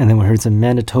while. And then we heard some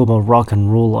Manitoba Rock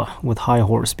and Rolla with High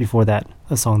Horse before that,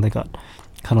 a song that got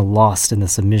kind of lost in the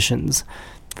submissions.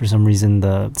 For some reason,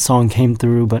 the song came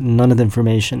through, but none of the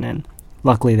information, and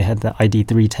luckily they had the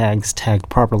ID3 tags tagged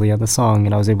properly on the song,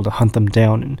 and I was able to hunt them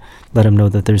down and let them know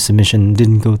that their submission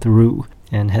didn't go through,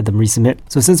 and had them resubmit.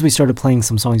 So since we started playing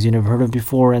some songs you never heard of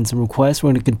before and some requests,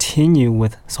 we're going to continue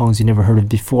with songs you never heard of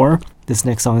before. This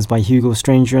next song is by Hugo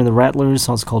Stranger and the Rattlers. The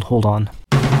song's called Hold On.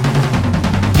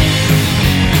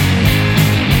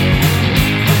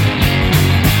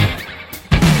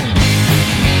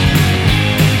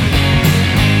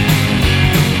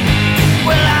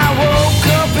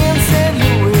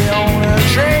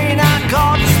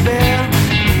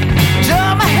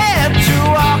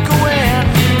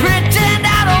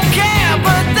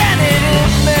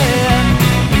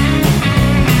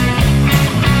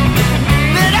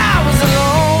 That I was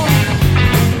alone.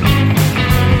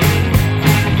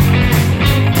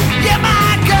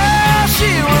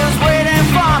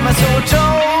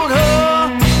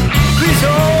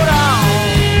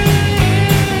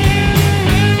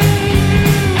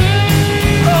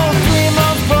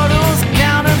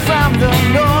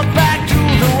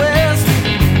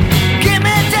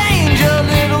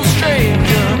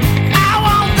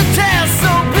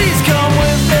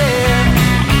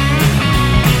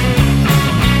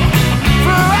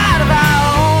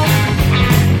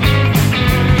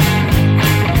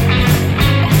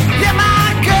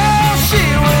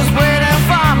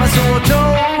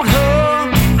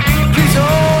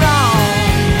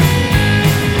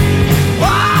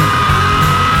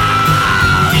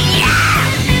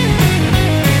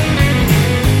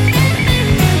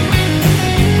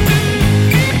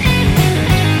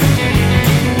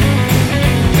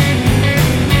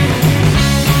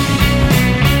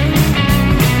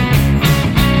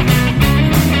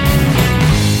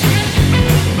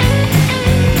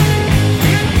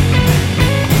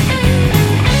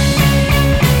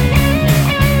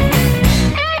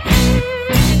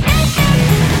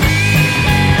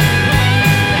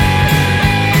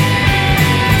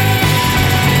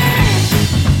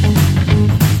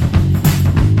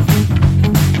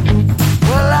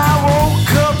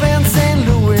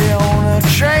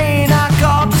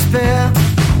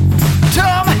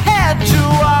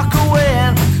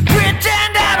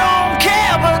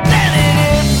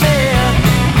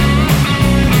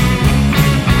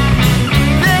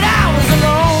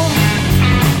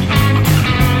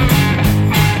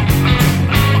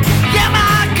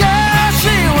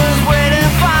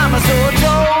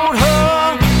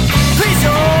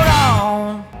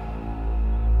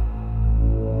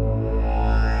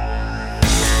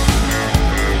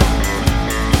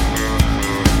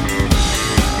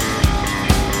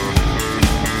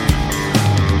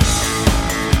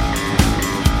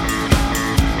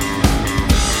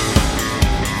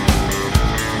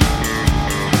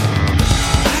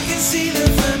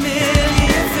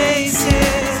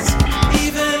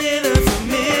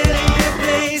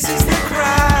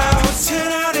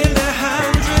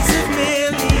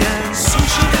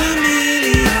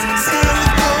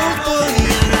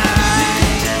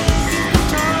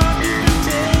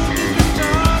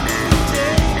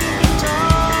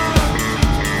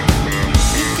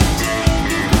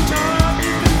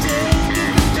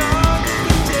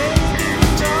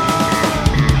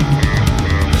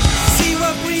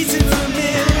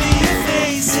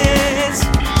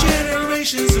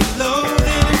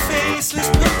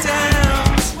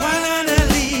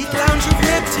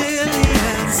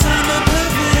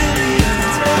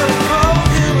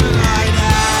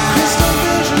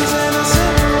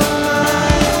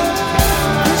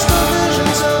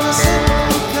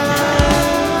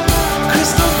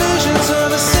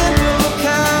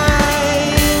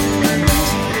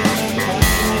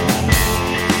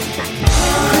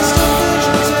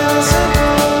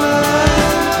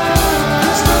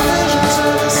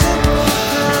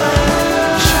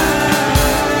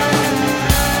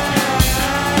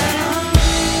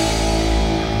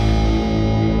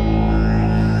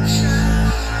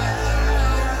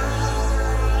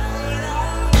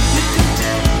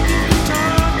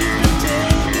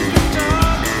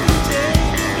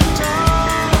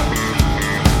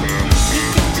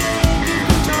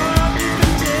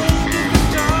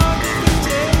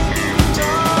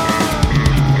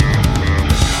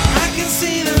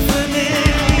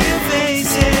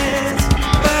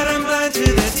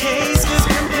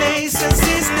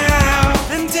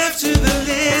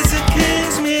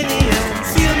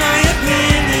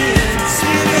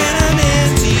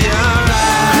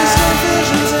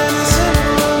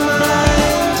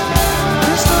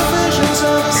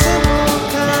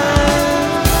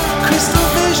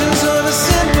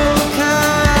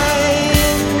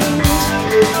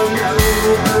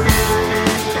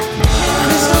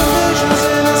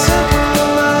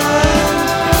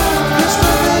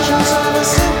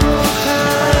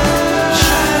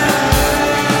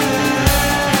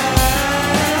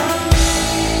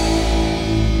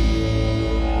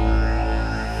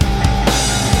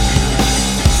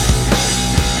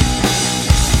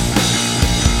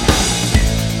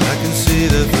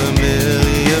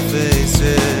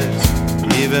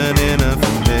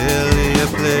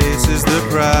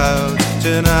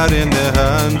 Spreading out into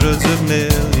hundreds of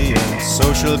millions.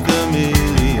 Social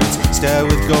chameleons stare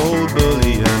with gold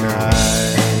bullion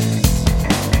eyes.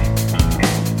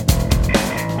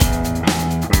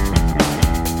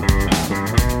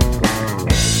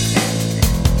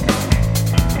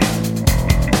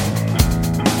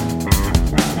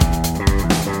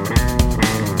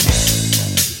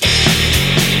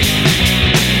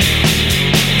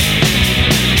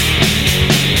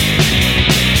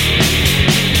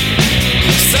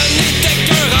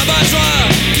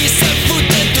 Qui se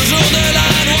foutait toujours de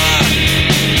la loi.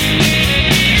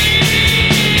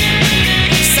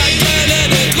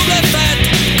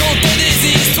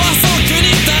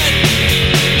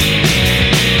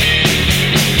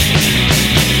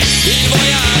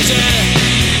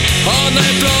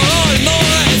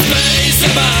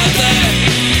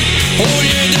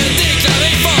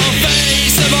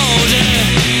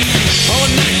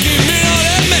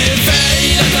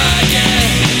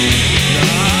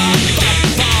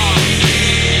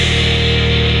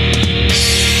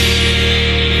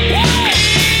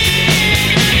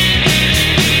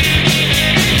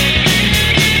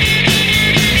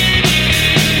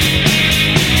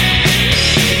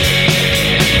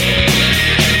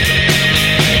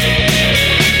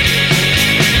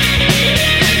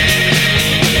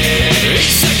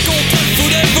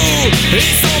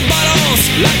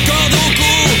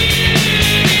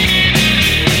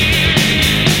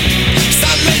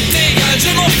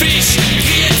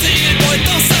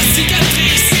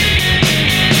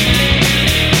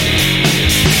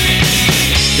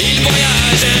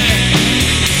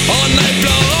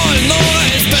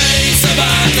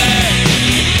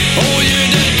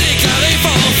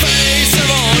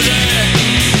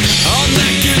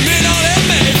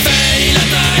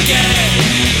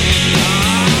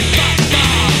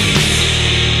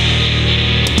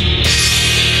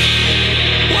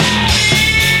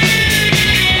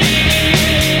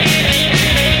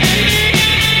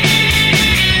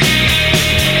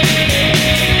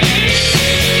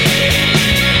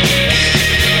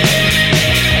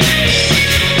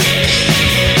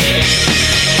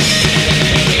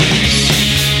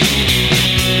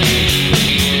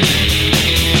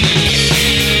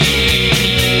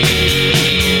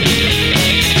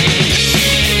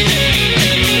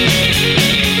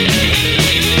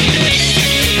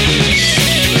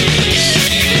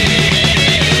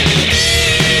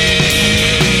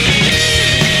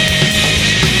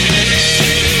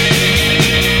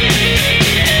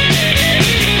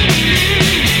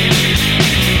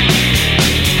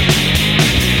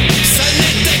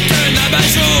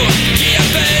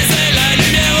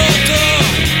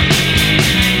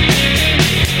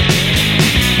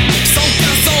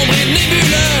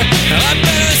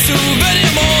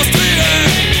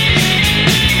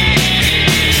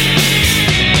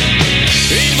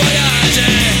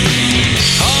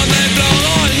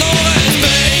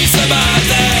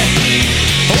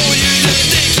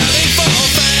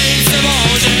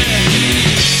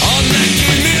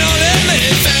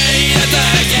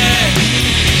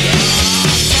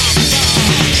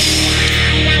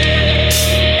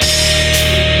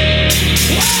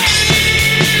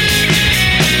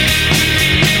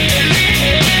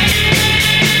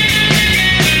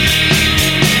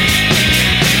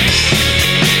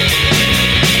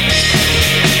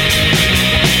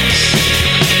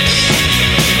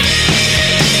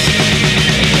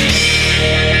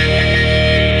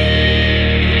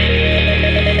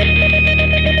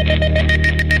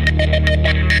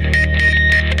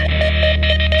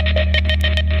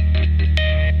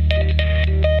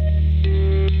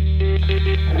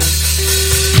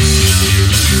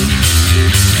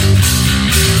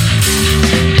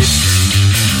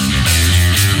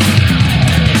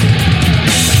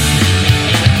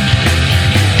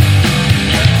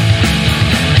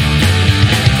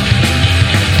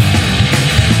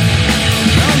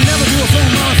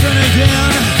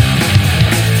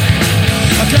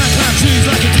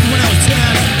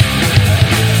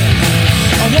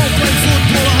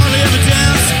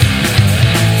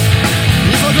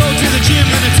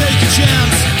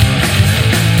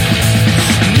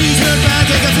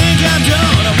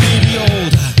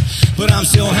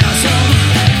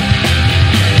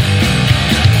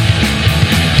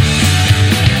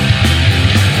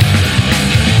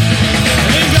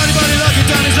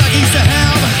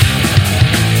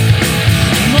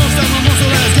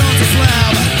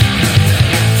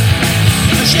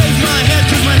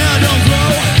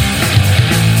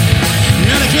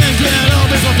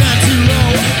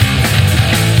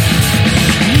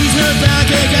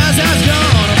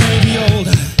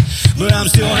 but I'm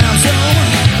still handsome.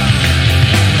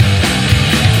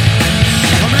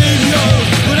 I may be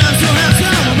old,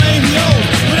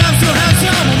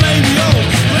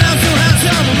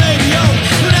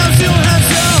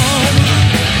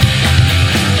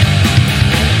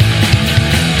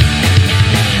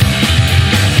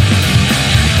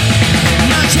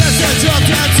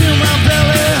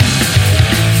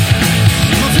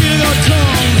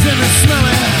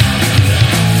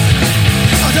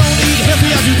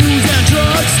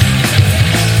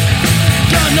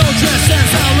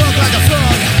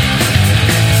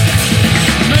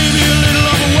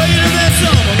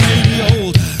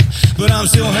 I'm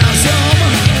still handsome.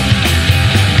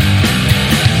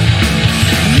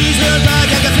 Knees hurt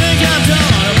back, I can think I'm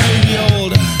done. I may be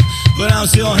old, but I'm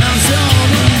still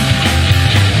handsome.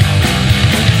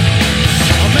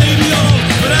 I may be old,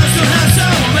 but I'm still handsome.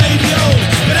 I may be old,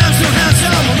 but I'm still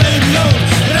handsome. I may be old,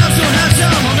 but I'm still handsome.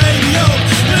 I may be old,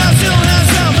 but I'm still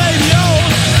handsome. I may be old,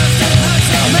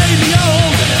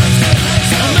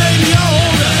 I may be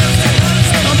old, I may be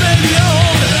old, I may be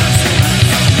old.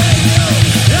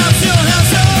 I'm still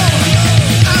handsome.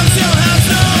 I'm still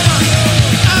handsome.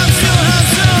 I'm still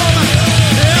handsome.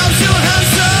 I'm still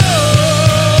handsome.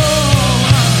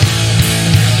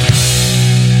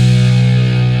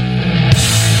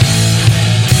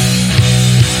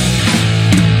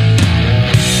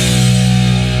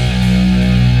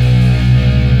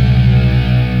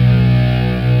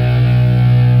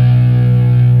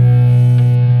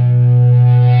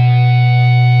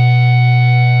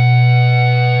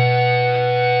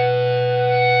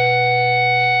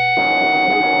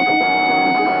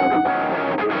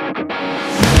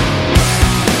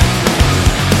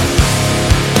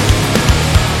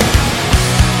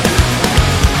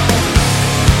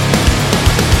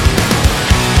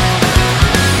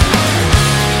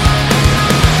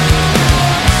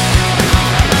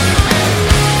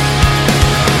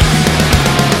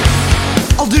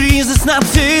 All the reasons not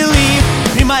to leave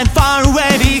remain far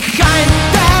away behind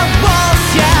the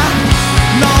walls, yeah.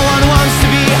 No one wants to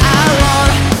be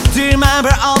alone. Do you remember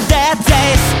all the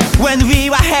days when we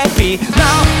were happy?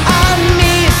 Now I'm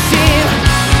missing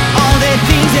all the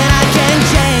things that I can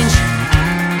change.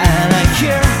 And I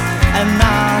hear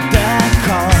another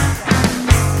call.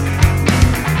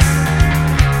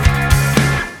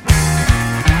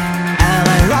 And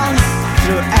I run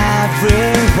through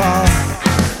every wall.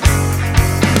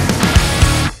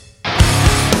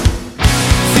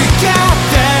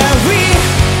 Together we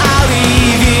are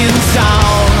leaving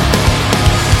town.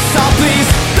 So please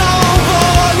don't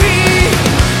worry,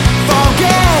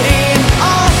 forgetting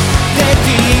all the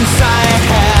things I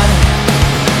had.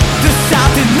 There's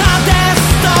something another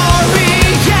story,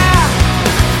 yeah.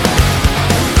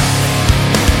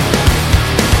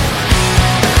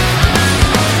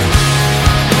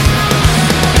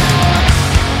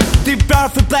 The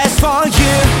perfect place for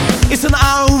you is on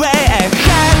our way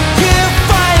ahead. You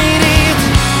find it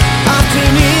after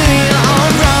a million on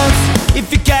roads.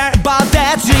 If you care about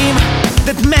that dream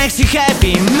that makes you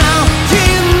happy, now you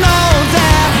know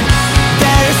that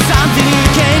there is something you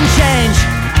can change.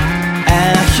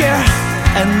 And I hear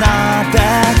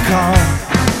another call.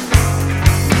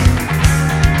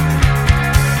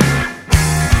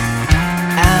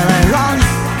 And I run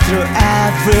through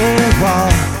every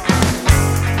wall.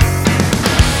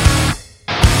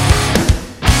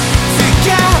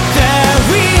 Together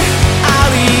we are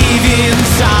leaving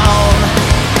town.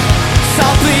 So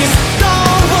please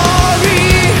don't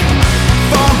worry,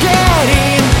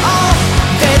 forgetting all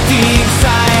the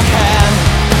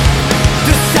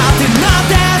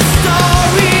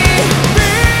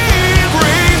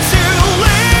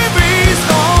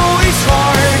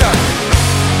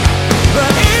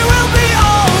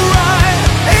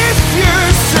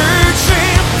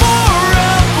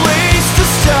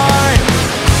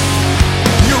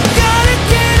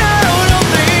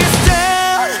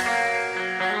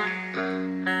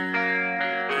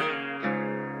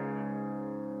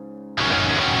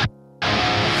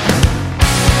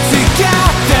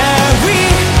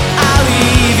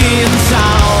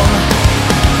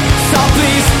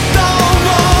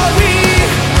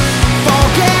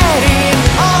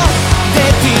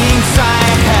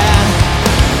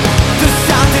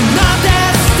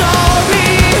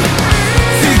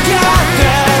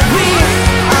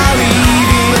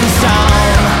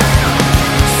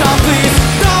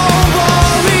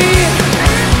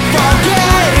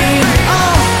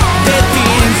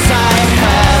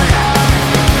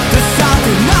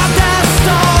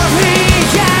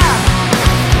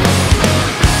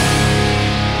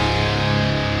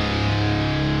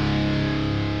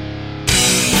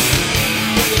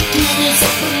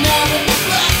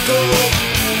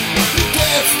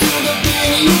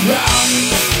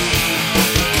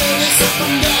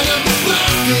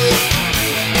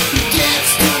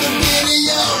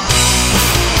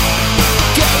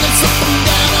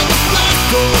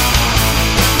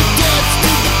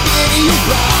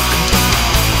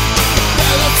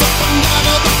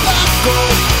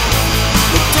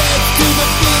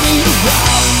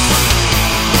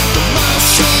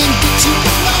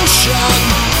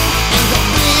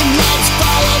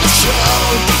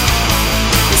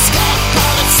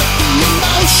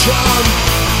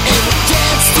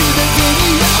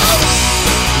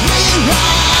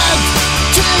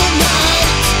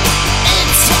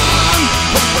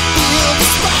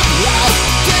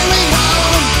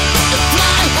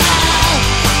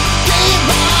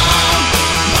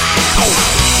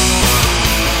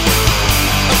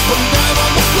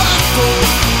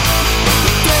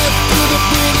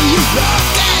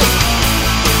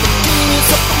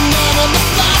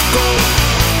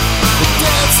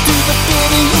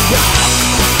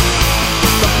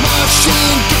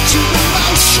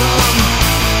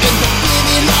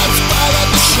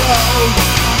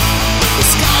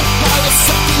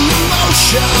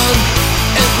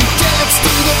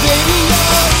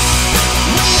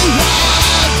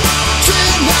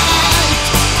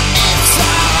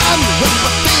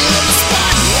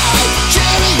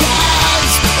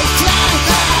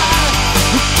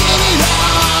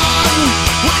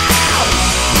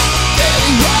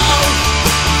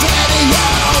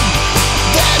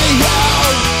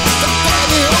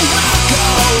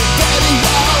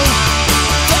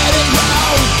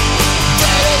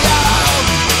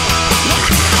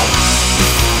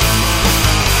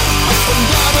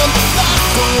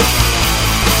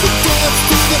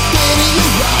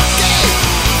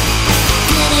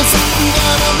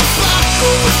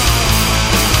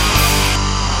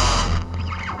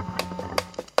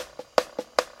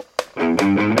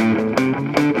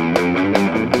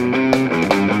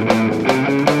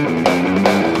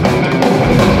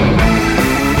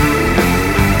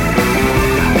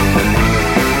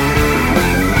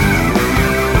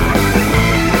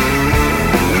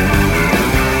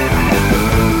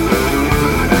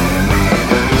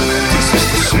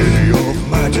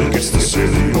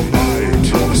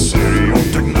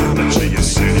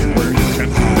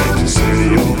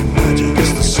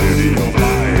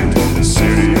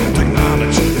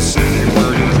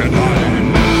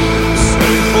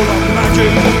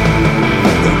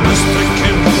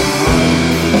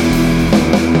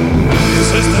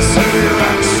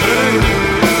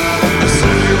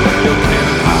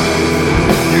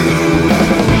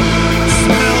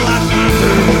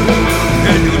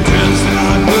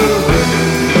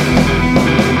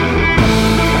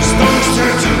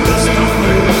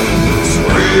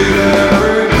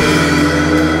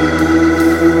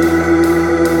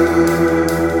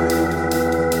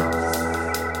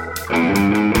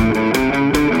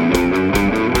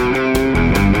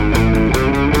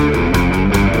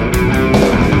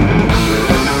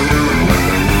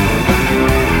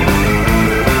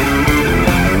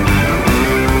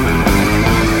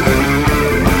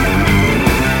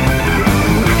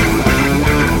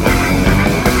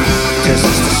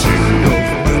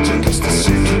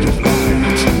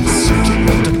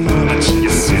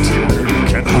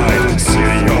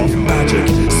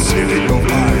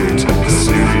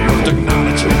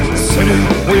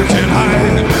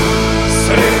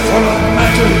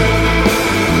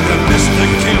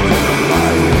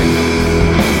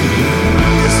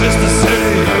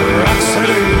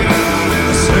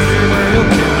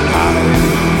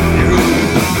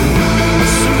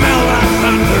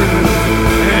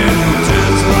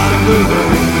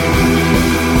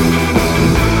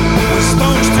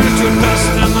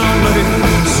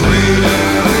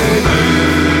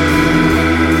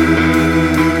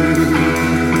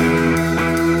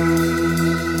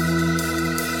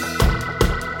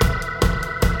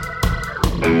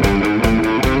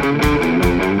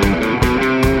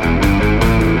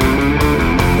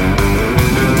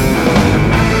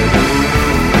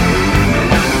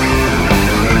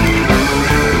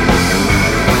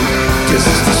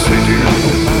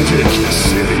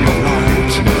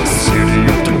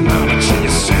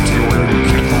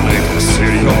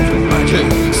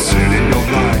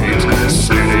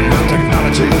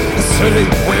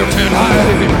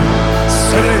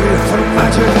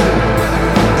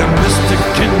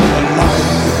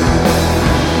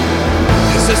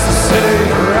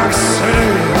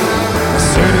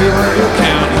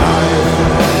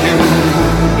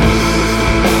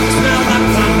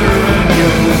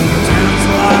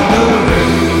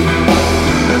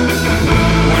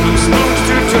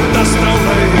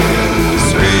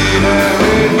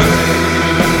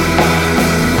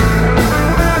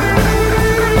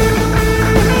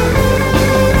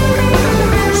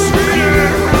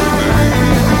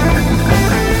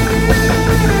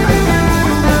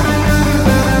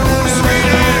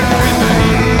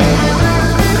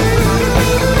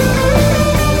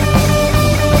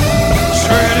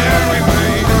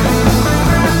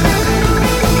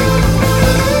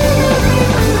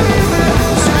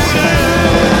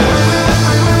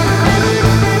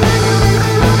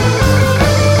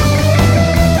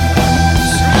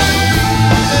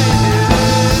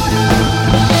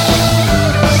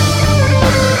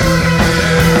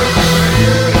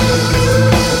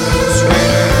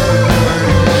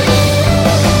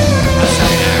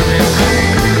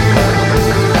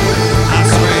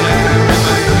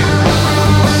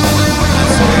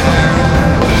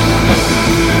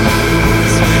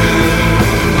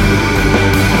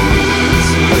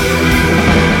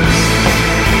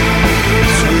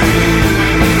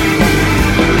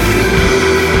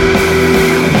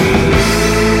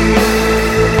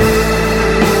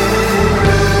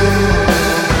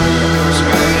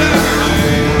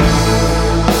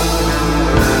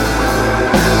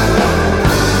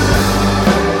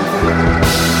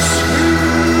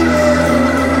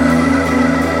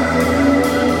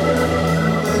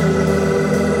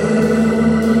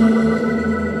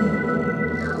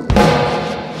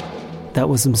That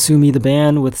was Msumi the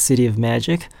Band with City of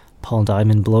Magic. Paul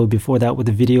Diamond Blow before that with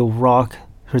the Video Rock.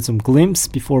 Heard some Glimpse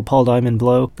before Paul Diamond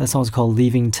Blow. That song's called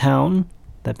Leaving Town.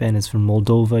 That band is from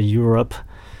Moldova, Europe.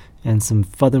 And some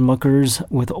Futhermuckers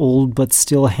with Old But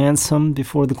Still Handsome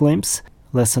before the Glimpse.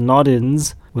 Les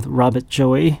Anodins with Rabbit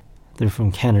Joey. They're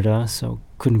from Canada, so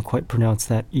couldn't quite pronounce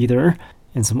that either.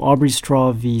 And some Aubrey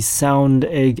Straw v Sound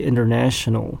Egg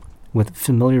International with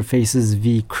Familiar Faces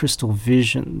v Crystal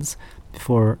Visions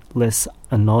before Les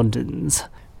Anodins.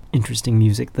 Interesting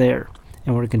music there.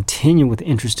 and we're going to continue with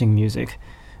interesting music,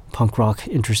 punk rock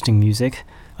interesting music.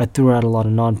 I threw out a lot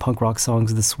of non-punk rock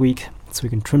songs this week, so we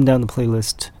can trim down the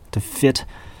playlist to fit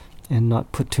and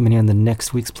not put too many on the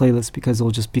next week's playlist because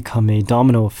it'll just become a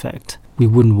domino effect. We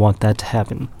wouldn't want that to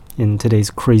happen in today's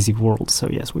crazy world. So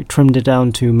yes, we trimmed it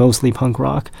down to mostly punk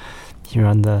rock here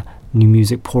on the new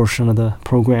music portion of the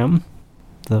program,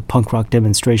 the punk rock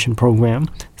demonstration program.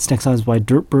 This next song is by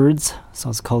Dirtbirds. The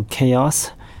song's called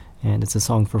Chaos, and it's a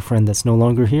song for a friend that's no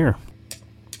longer here.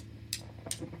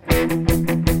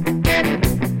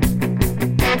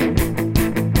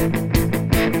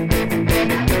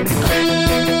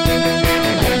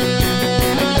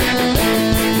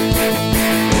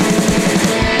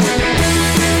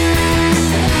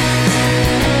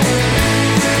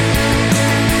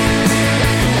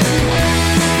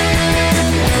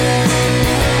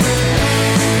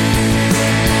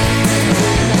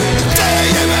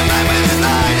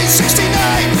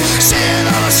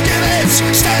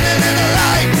 Standing in a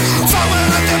line, foaming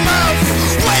at the mouth,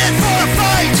 waiting for a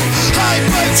fight. High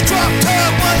boots, crop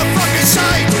top, motherfucking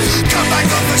sight. Come back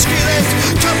off the skillet,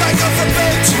 come back off the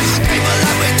boot. People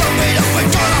that we don't beat up, we're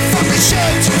gonna fucking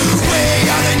shoot. We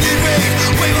are the new breed,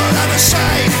 we will never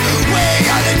say. We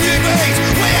are the new breed,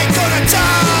 we ain't gonna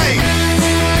die.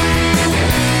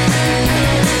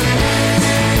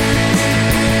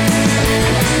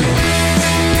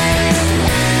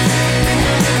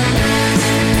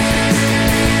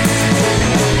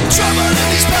 Trouble in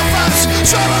these Belfast,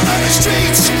 trouble on the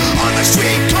streets, on the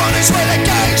street corners where the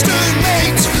gangs do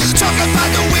meet. Talk about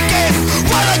the wicked,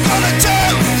 what I'm gonna do.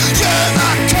 You're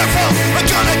not careful, we're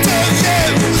gonna do you.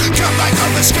 Come back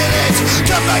off the skillet,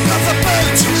 come back off the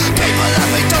boot. People that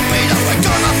we don't beat up, we're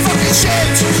gonna fucking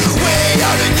shoot. We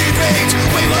are the new breed,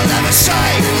 we will never say.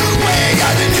 We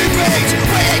are the new breed,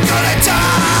 we ain't gonna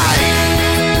die.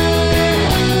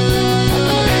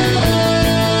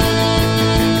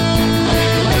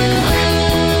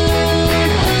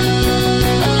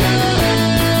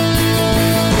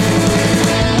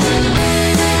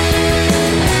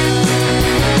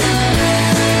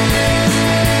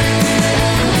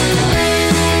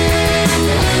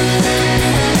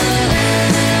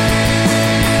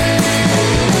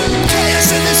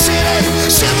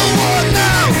 Civil war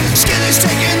now, skin is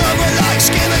taking over like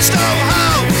skin is know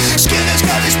how.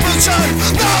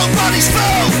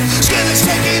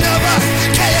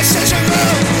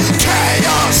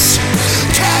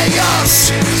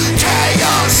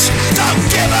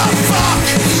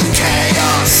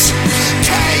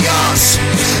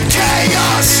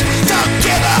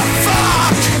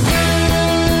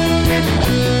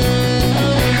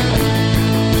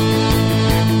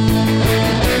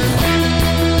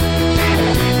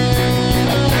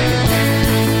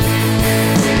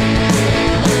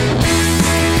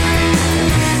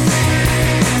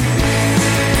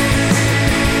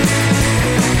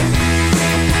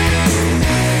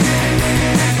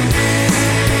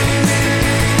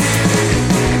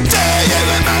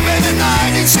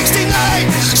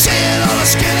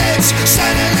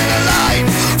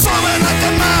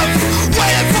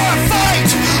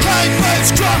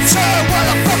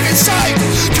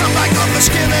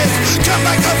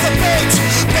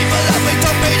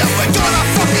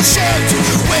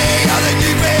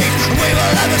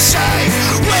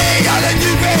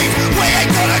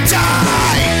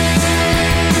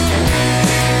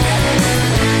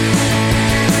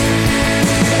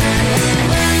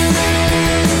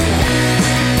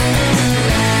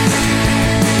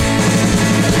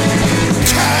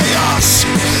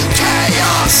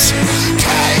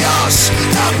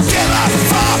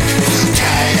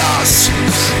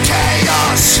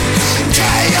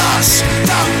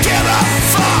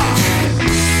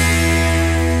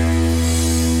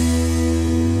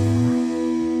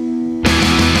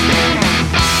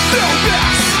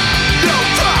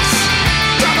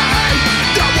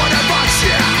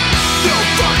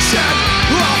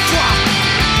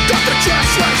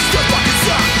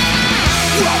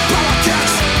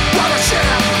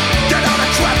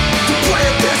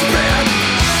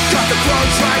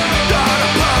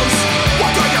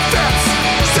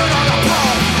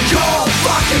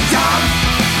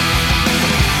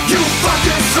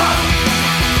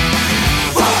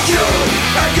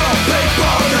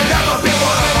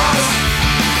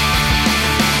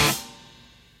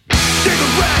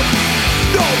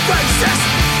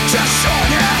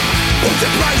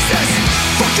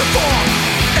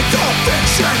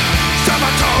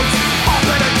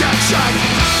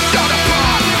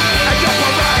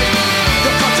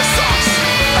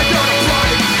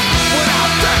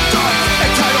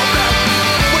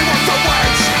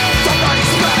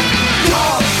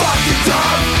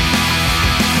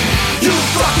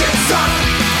 suck.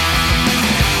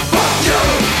 Fuck you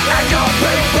and your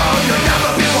people, you'll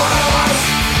never be one of us.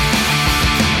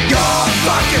 You're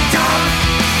fucking dumb.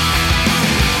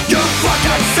 You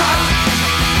fucking suck.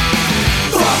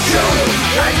 Fuck you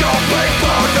and your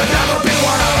people, you'll never be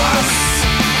one of us.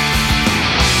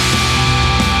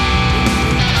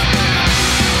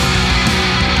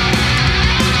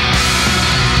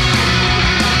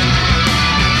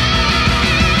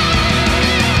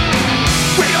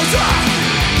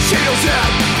 Shields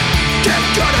in, get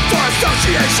gutted for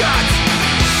associations.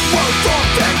 Won't fall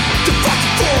thing to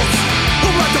fucking fools who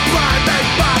let the blind make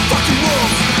my fucking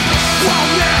rules. While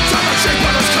near time I shape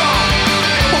when it's calm,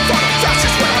 we'll fight a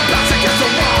fascist when I'm bouncing against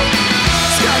the wall.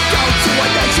 Scapegoat to a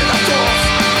nation of fools.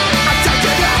 I'm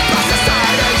taking out by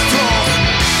society's tools.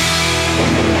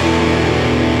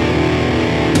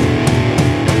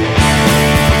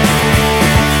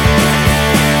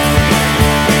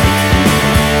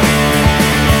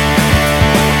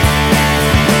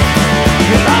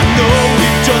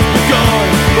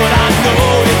 But I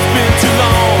know it's been too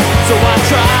long, so I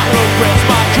try to rest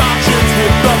my conscience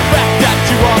with the fact that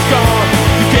you are gone.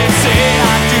 You can't say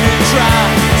I didn't try,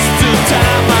 still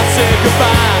time I say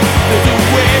goodbye. There's a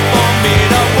way for me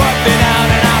to work it out,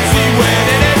 and I'll see when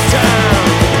it is time.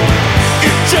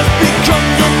 It just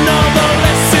becomes another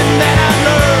lesson that I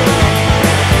learn.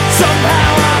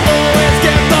 Somehow I always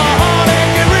get the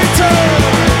heartache in return.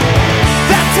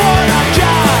 That's what I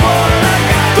got.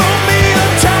 Throw me a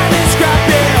tiny scrap,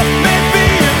 yeah. Maybe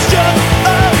it's just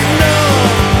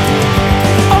enough.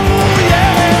 Oh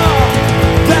yeah,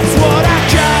 that's what I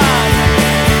got.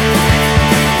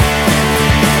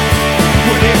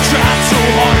 When they try so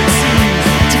hard it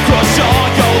seems to crush all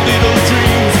your little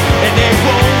dreams, and they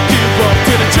won't give up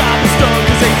till the job is done,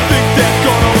 'cause they think they're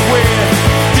gonna win.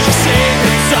 Did you say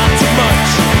it's not too much,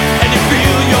 and you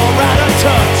feel you're out of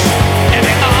touch, and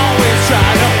they always try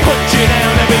to put you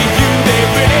down, and be you they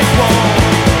really want.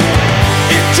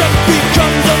 It just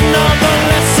becomes another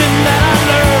lesson that I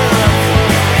learn.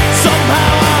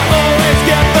 Somehow I always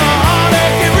get the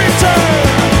heartache in return.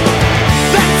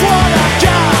 That's what I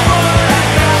got.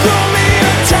 Throw me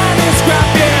a tiny scrap,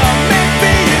 yeah.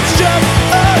 Maybe it's just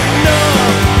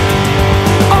enough.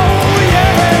 Oh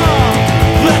yeah,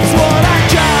 that's what I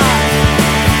got.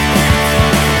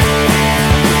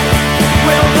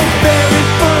 Well, the very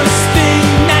first thing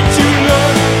that you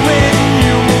learned when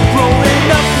you were growing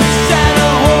up inside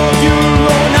a hole you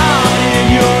own on in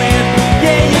your hand.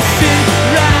 Yeah, you sit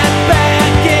right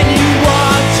back and you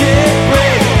watch it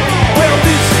break. Well,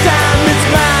 this time it's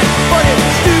mine, but it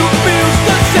still feels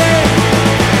the same.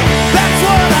 That's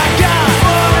what I got.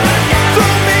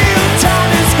 Throw me a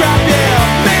tiny scrap, yeah.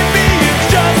 Maybe it's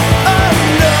just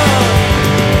enough.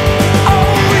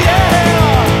 Oh yeah,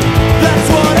 that's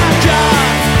what I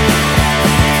got.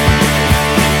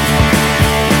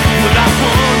 Well, I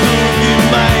wonder if you're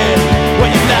mad when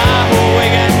you lie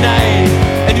awake at night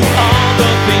and do all the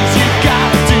things you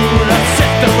gotta do to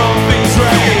set the wrong things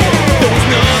right. There was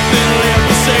nothing left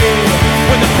to say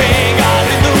when the pain got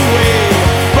in the way,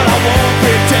 but I won't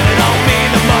pretend it don't mean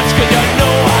that much, 'cause you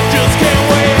know I just can't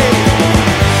wait.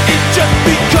 It just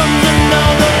becomes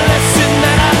another lesson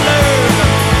that I learn.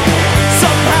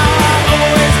 Somehow I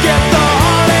always get the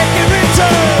heartache in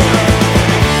return.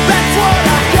 That's what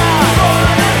I got.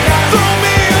 Throw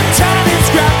me a tiny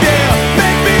scrap, yeah.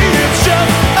 Maybe it's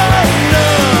just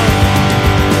enough.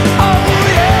 Oh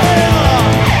yeah,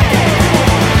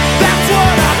 that's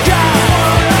what I got.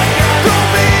 Throw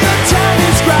me a tiny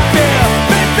scrap, yeah.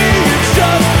 Maybe it's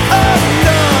just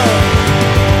enough.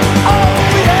 Oh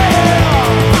yeah,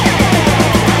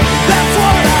 that's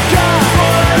what I got.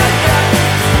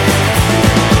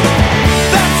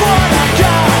 That's what I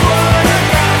got.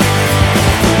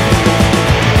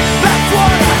 That's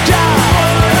what I got.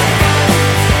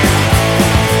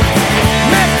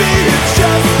 Maybe it's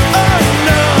just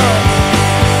enough.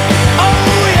 Oh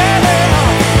yeah,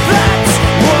 that's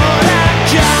what I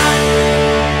got.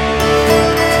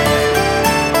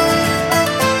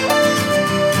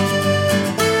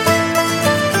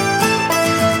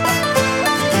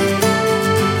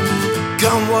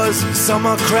 Gone was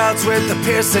summer crowds with the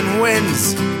piercing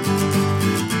winds.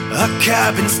 A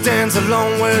cabin stands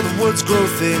alone where the woods grow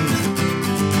thin.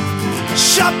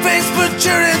 Sharp face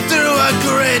protruding through a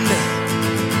grin.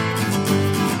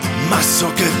 My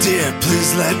soca dear,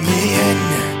 please let me in.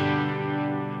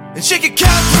 And she could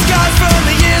count the scars from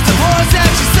the years of horrors that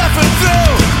she suffered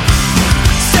through.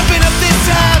 Stepping up this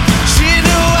time, she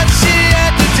knew what she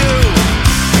had to do.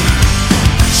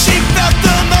 She felt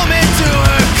the moment to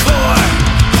her core.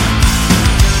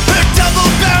 Her double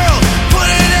barrel put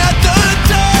it out the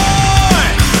door.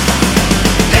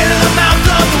 Into the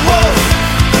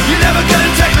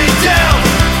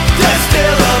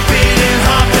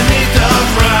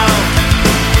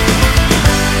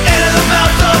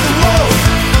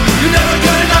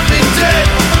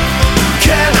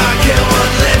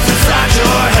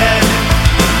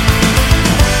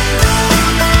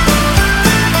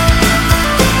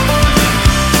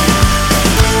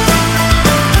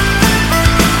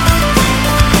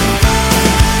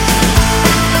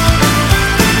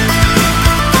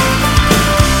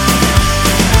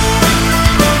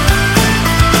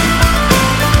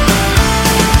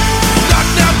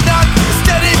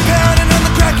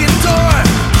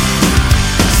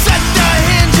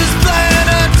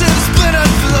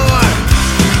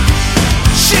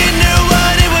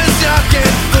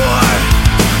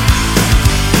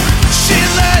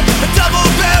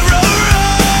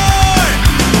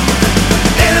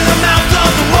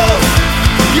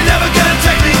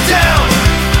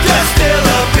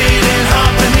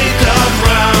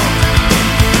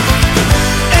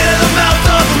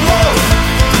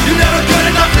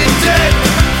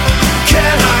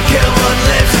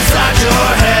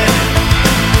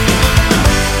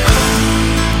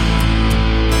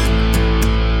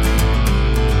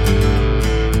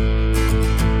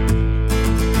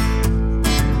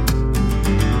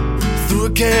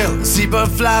Seabird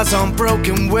flies on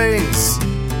broken wings.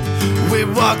 We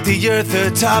walk the earth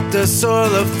atop the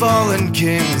soil of fallen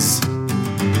kings.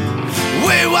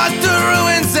 We watch the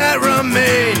ruins that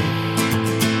remain.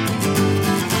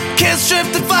 Can't strip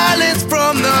the violence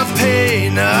from the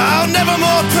pain. I'll never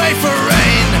more pray for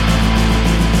rain.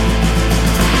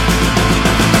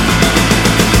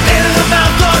 In the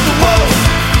mouth of the wolf,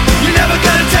 you're never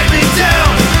gonna take me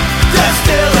down. There's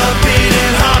still a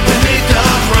beating heart beneath the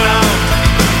ground.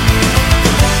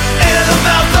 In the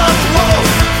mouth of the wolf,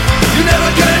 you're never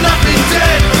gonna knock me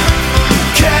dead.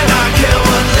 Cannot kill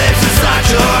what lives inside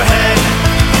your head.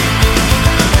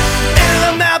 In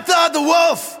the mouth of the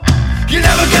wolf, you're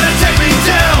never gonna take me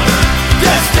down.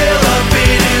 There's still a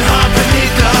beating heart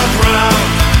beneath the ground.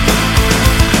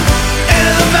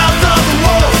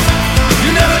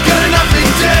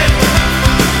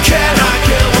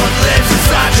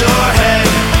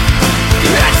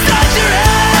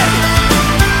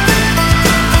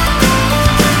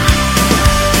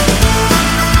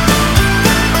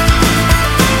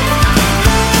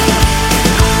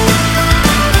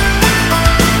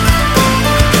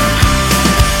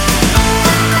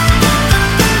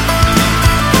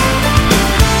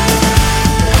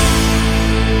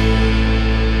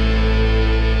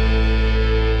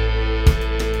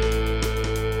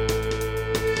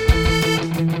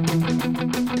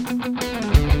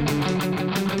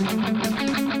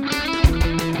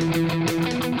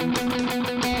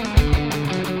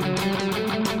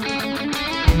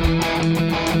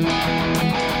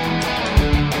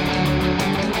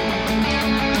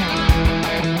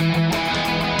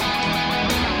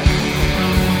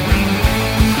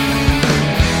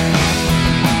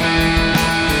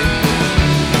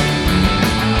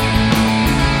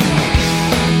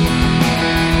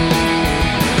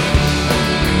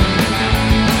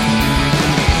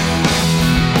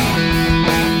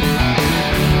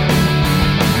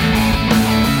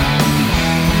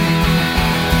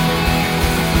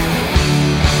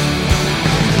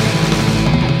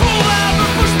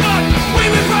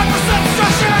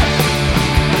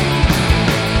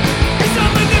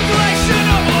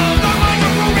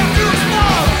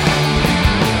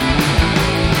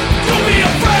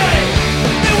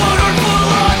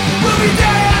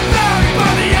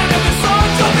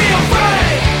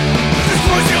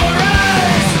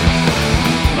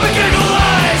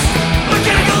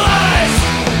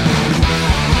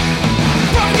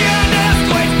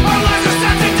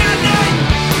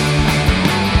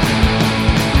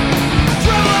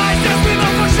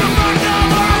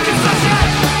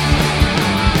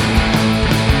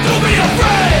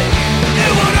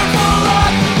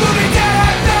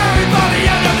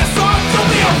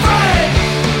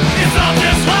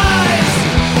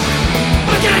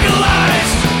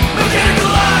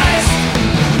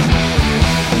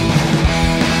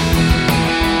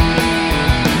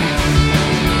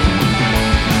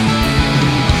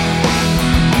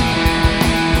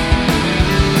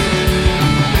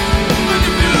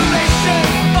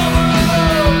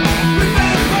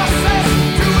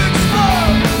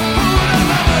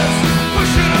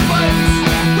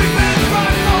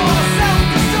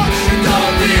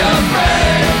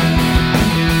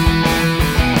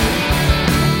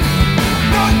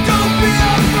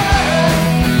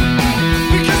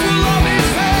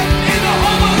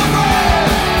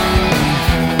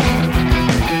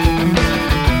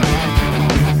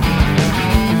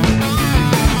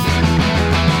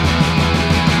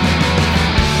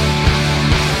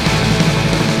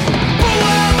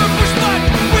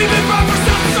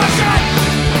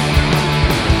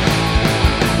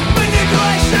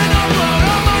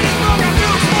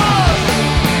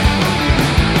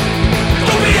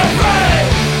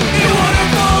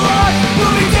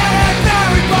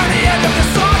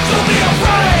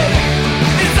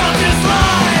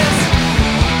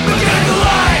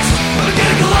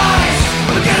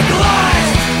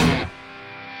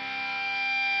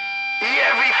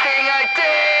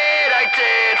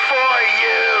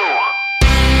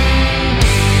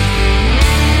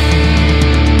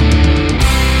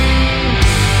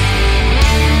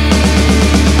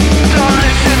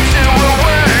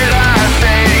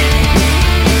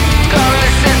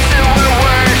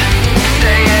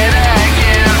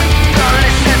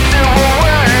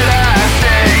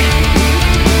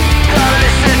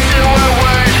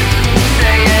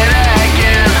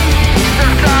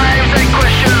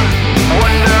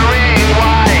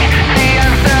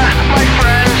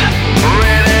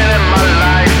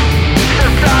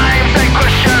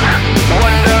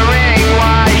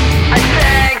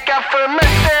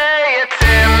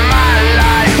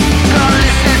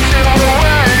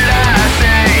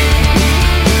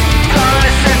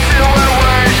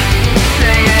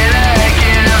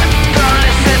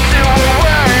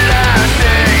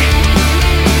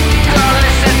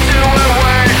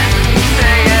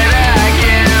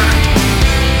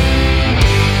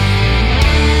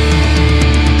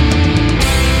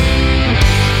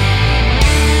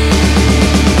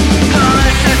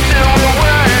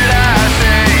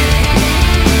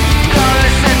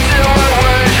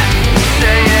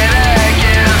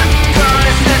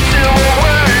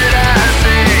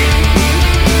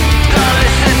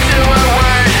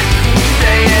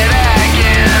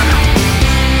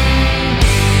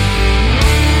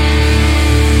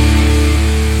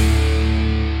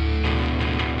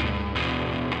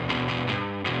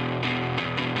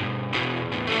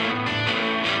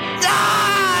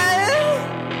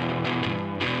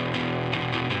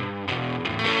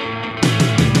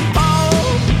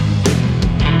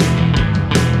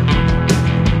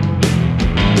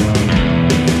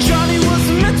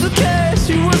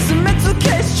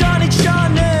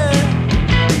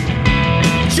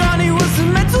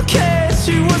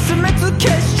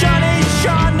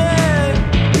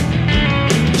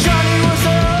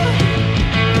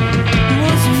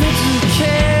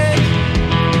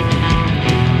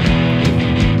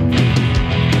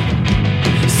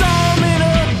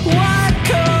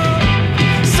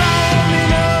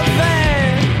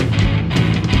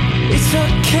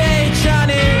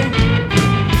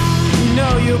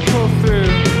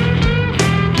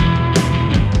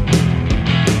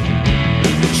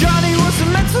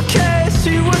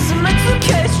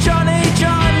 case, Johnny,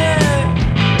 Johnny.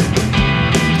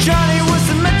 Johnny was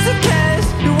a mental case,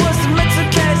 he was a mental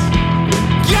case.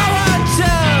 Go on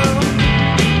too.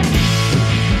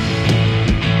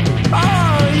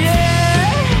 Oh yeah.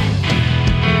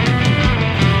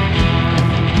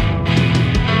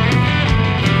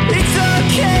 It's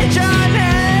okay,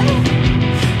 Johnny.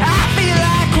 I feel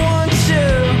like one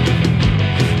too.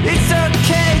 It's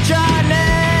okay, Johnny.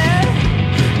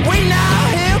 We know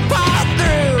he'll pull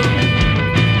through.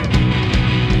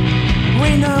 We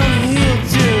know he'll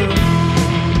do.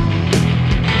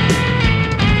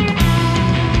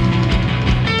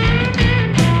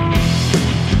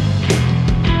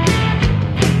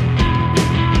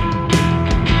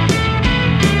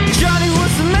 Johnny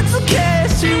was a mental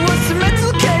case. He was a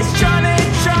mental case. Johnny,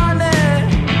 Johnny.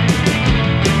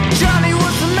 Johnny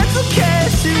was a mental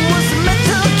case. He was a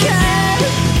mental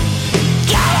case.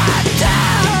 Go on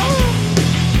down.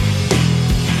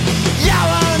 You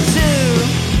want to.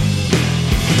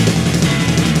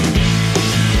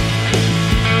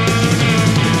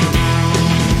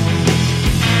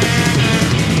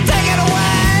 Take it away.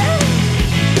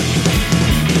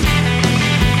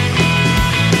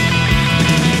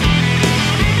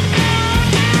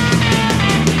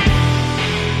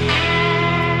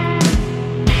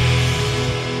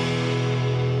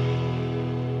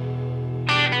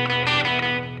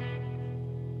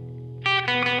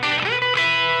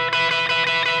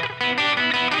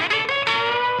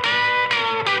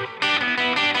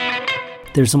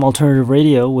 There's some alternative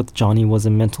radio with Johnny Was a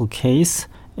Mental Case,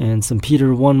 and some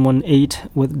Peter 118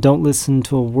 with Don't Listen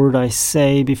to a Word I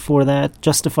Say. Before that,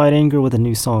 Justified Anger with a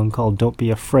new song called Don't Be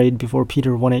Afraid before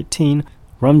Peter 118.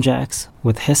 Rumjacks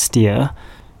with Hestia.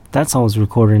 That song was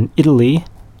recorded in Italy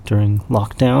during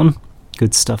lockdown.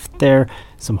 Good stuff there.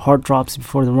 Some Heart Drops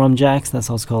before the Rumjacks. That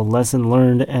song's called Lesson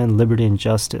Learned, and Liberty and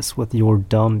Justice with You're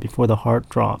Dumb before the Heart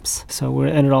Drops. So we're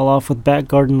going to end it all off with Back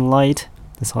Garden Light.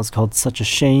 This song's called Such a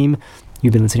Shame.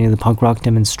 You've been listening to the Punk Rock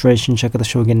Demonstration. Check out the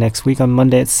show again next week on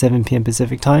Monday at 7 p.m.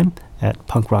 Pacific Time at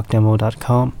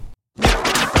punkrockdemo.com.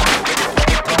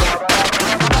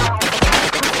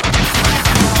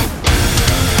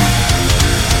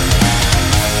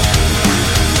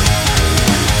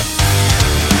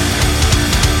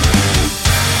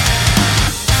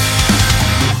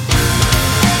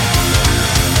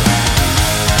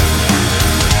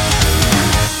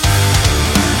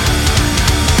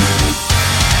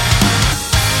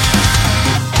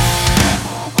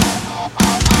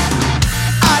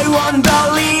 I won't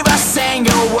believe a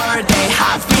single word they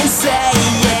have been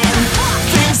saying.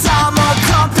 Things are more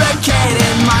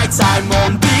complicated, my time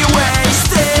won't be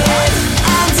wasted.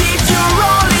 And if you're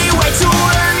only way to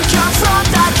learn, confront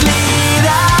that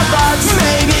leader. But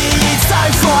maybe it's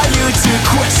time for you to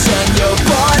question your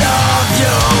point of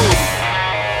view.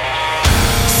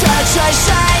 Such a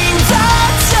shame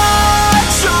that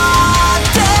such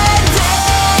rotten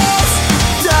is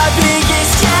the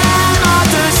biggest scam of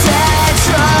the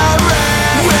century.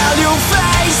 Will you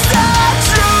face the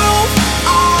truth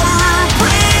or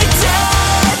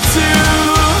pretend to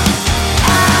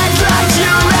act like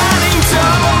you really do?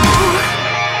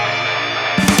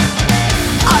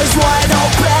 Eyes wide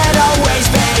open, always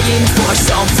begging for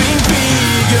something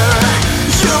bigger.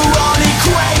 You're only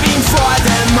craving for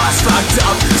the most fucked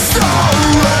up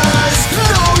stories.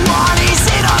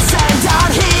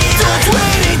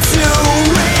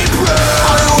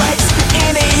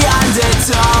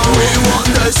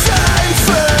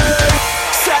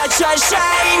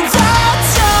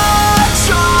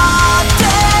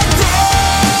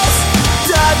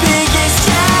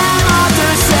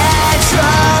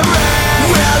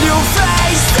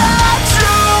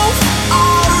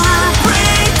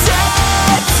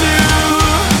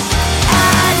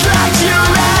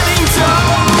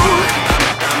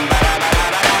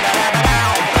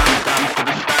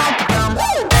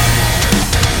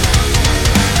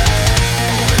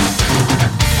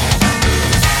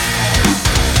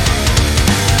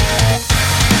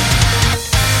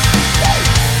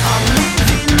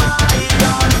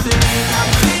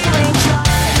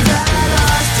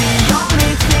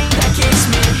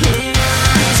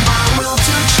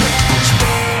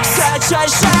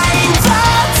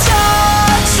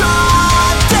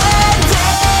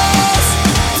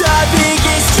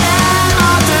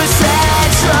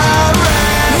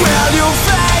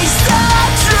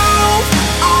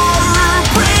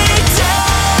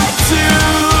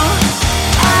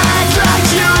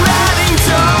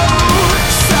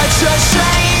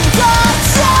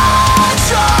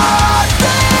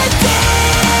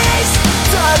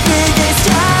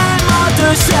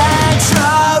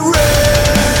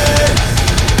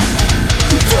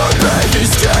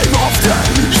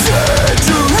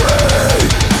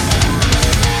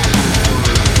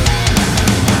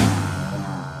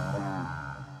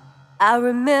 I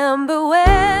remember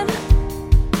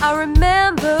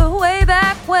way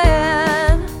back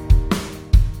when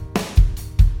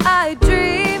I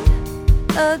dreamed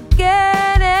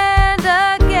again and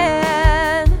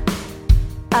again.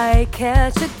 I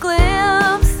catch a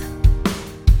glimpse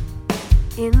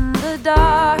in the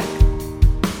dark,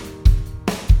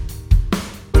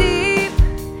 deep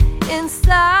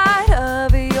inside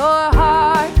of your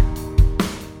heart.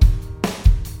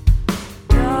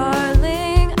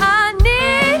 Darling, I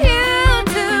need you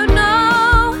to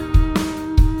know,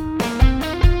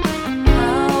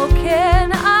 how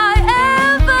can I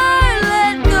ever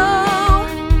let go?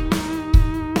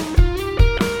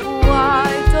 Why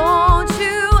don't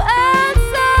you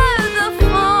answer the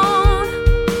phone?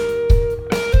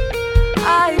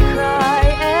 I cry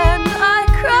and I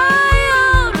cry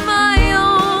on my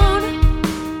own.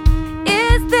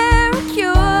 Is there a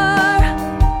cure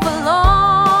for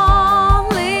loneliness?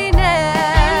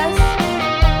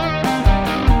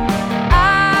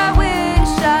 I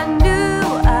wish I knew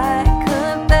I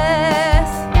could confess.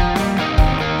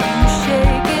 You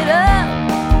shake it up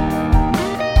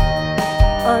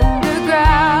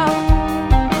underground,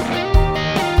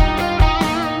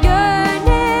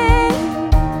 yearning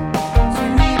to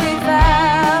be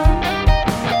found.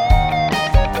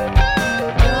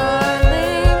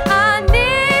 Darling, I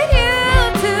need you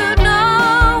to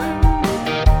know,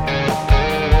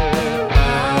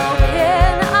 how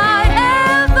can I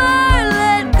ever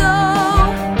let go?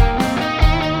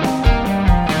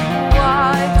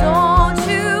 Why don't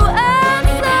you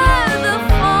answer the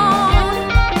phone?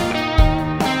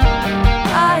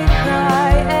 I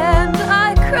cry and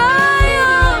I cry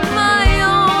on my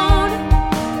own.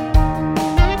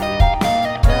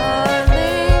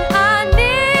 Darling, I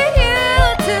need you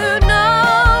to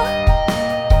know,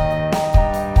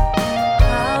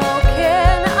 how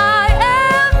can I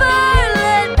ever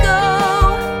let go?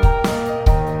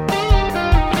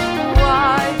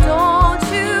 Why don't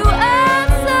you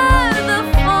answer the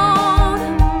phone?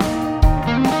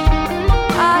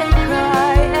 I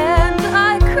cry and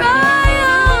I cry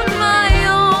on my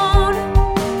own.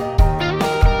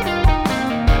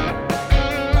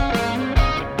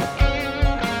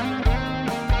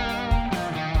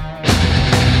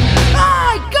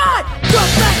 I got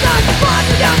drunk last night,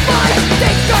 bottled down fine.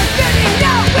 Things start getting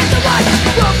out with the light.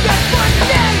 Woke up one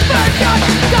day, burned out.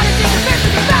 Gotta take a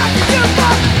picture of back to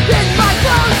jukebox. In my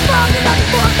clothes from the night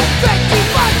before. Drank too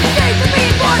much, stayed for me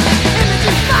born.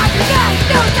 Images back again,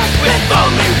 no touch. With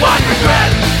only one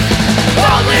regret,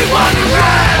 only one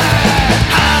regret.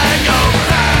 Hangover,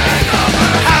 hangover,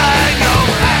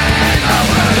 hangover,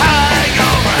 hangover,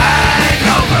 hangover,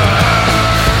 hangover.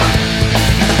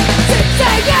 6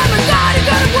 a.m. I gotta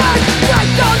go to work.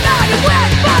 Drank all night and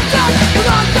went fucked up.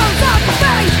 Alarm goes off for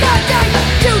face that day.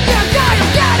 Too damn tired, I'm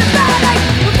getting bad ache.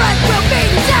 My friends will be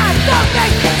the death of me.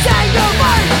 Say no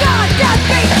more, God death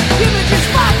me. Images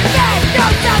fuck again, no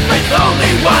touch. With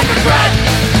only one regret,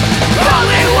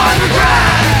 only one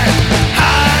regret.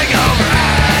 Hangover,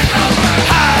 hangover,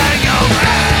 hangover,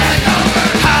 hangover,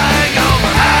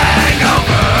 hangover,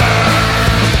 hangover.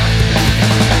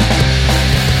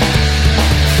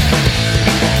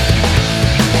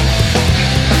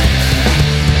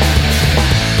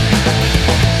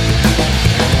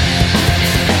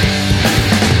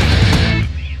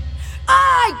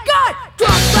 I got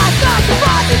drunk last night, the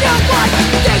body of one.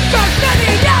 Things start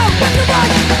spinning out with the run.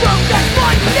 Broke that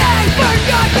one day,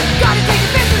 burned out. Gotta take a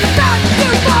picture of back to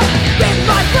jukebox. In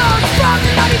my clothes from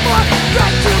the night before.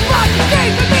 Drank too much,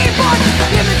 stayed for me born.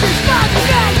 Images back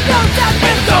again, no touch.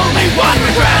 With only one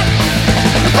regret,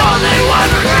 only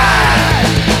one regret.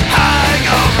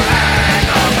 Hangover,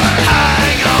 hangover,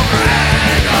 hangover,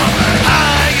 hangover,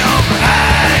 hangover,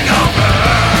 hangover.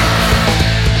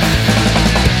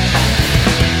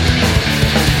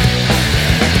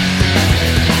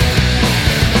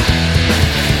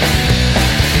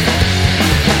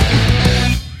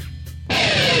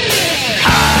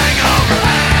 Hangover,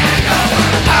 hangover,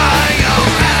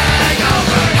 hangover,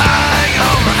 hangover,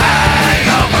 hangover,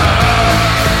 hangover.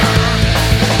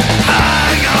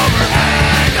 Hangover,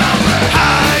 hangover,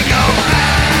 hangover,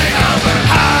 hangover,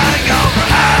 hangover,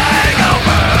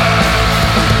 hangover.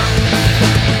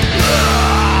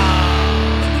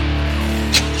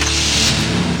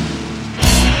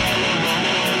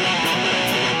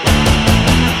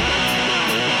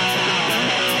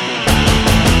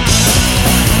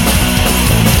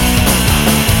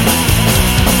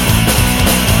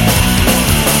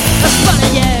 I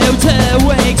spotted you 2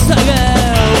 weeks ago,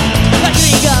 like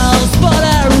eagles for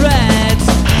the reds.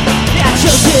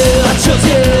 I chose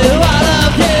you, I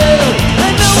love you,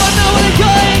 and no one know what I'm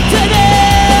going to do.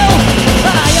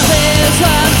 I have been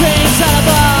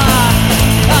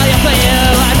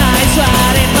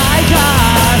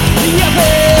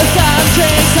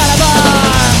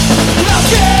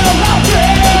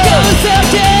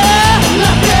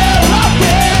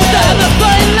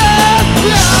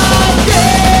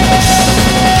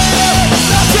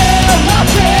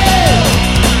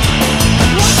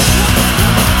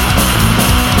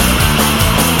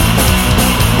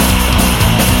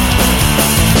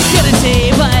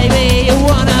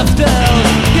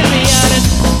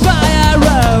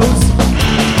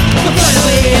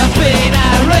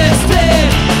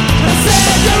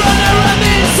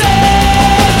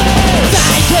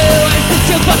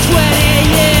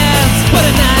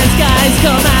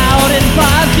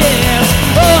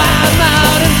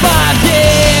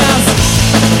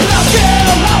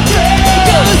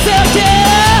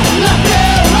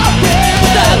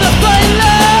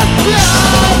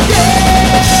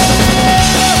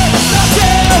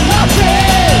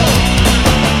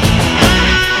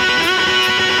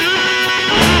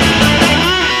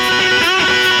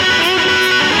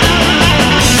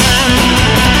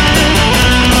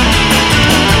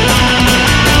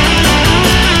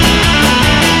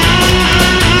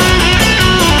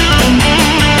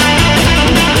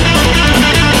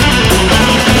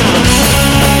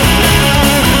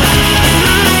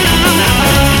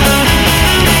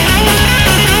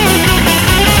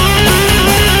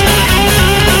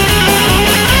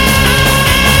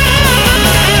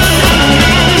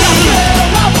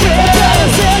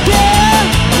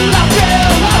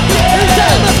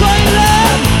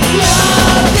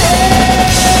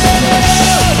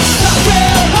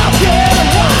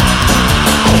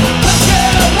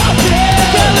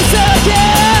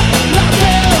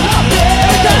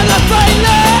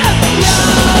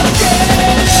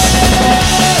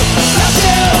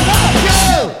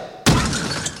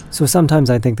So sometimes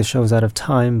I think the show's out of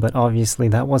time, but obviously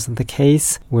that wasn't the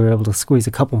case. We were able to squeeze a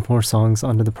couple more songs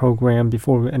onto the program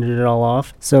before we ended it all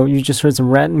off. So you just heard some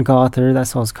Rat and Gother, that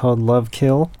song's called Love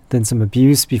Kill, then some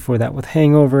Abuse before that with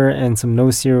Hangover, and some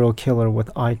No Serial Killer with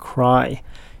I Cry.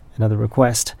 Another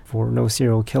request for No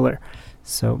Serial Killer.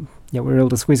 So yeah, we were able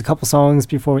to squeeze a couple songs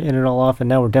before we ended it all off, and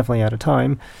now we're definitely out of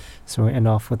time. So we end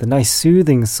off with a nice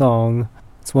soothing song.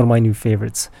 It's one of my new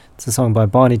favorites. It's a song by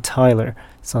Bonnie Tyler.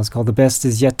 The song's called The Best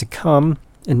Is Yet to Come,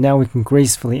 and now we can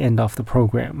gracefully end off the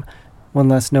program. One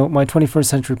last note, my 21st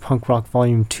Century Punk Rock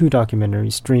Volume 2 documentary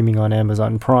is streaming on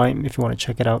Amazon Prime if you want to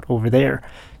check it out over there.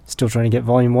 Still trying to get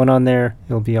Volume 1 on there.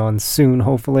 It'll be on soon,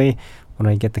 hopefully, when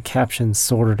I get the captions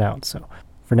sorted out. So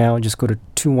for now, just go to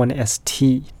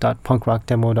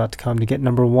 21st.punkrockdemo.com to get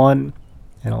number 1.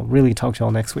 And I'll really talk to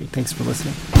y'all next week. Thanks for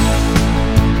listening.